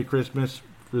 Merry Christmas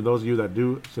for those of you that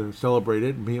do celebrate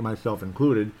it, me and myself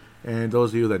included, and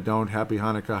those of you that don't, Happy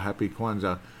Hanukkah, Happy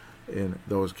Kwanzaa in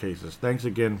those cases. Thanks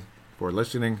again for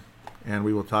listening, and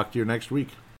we will talk to you next week.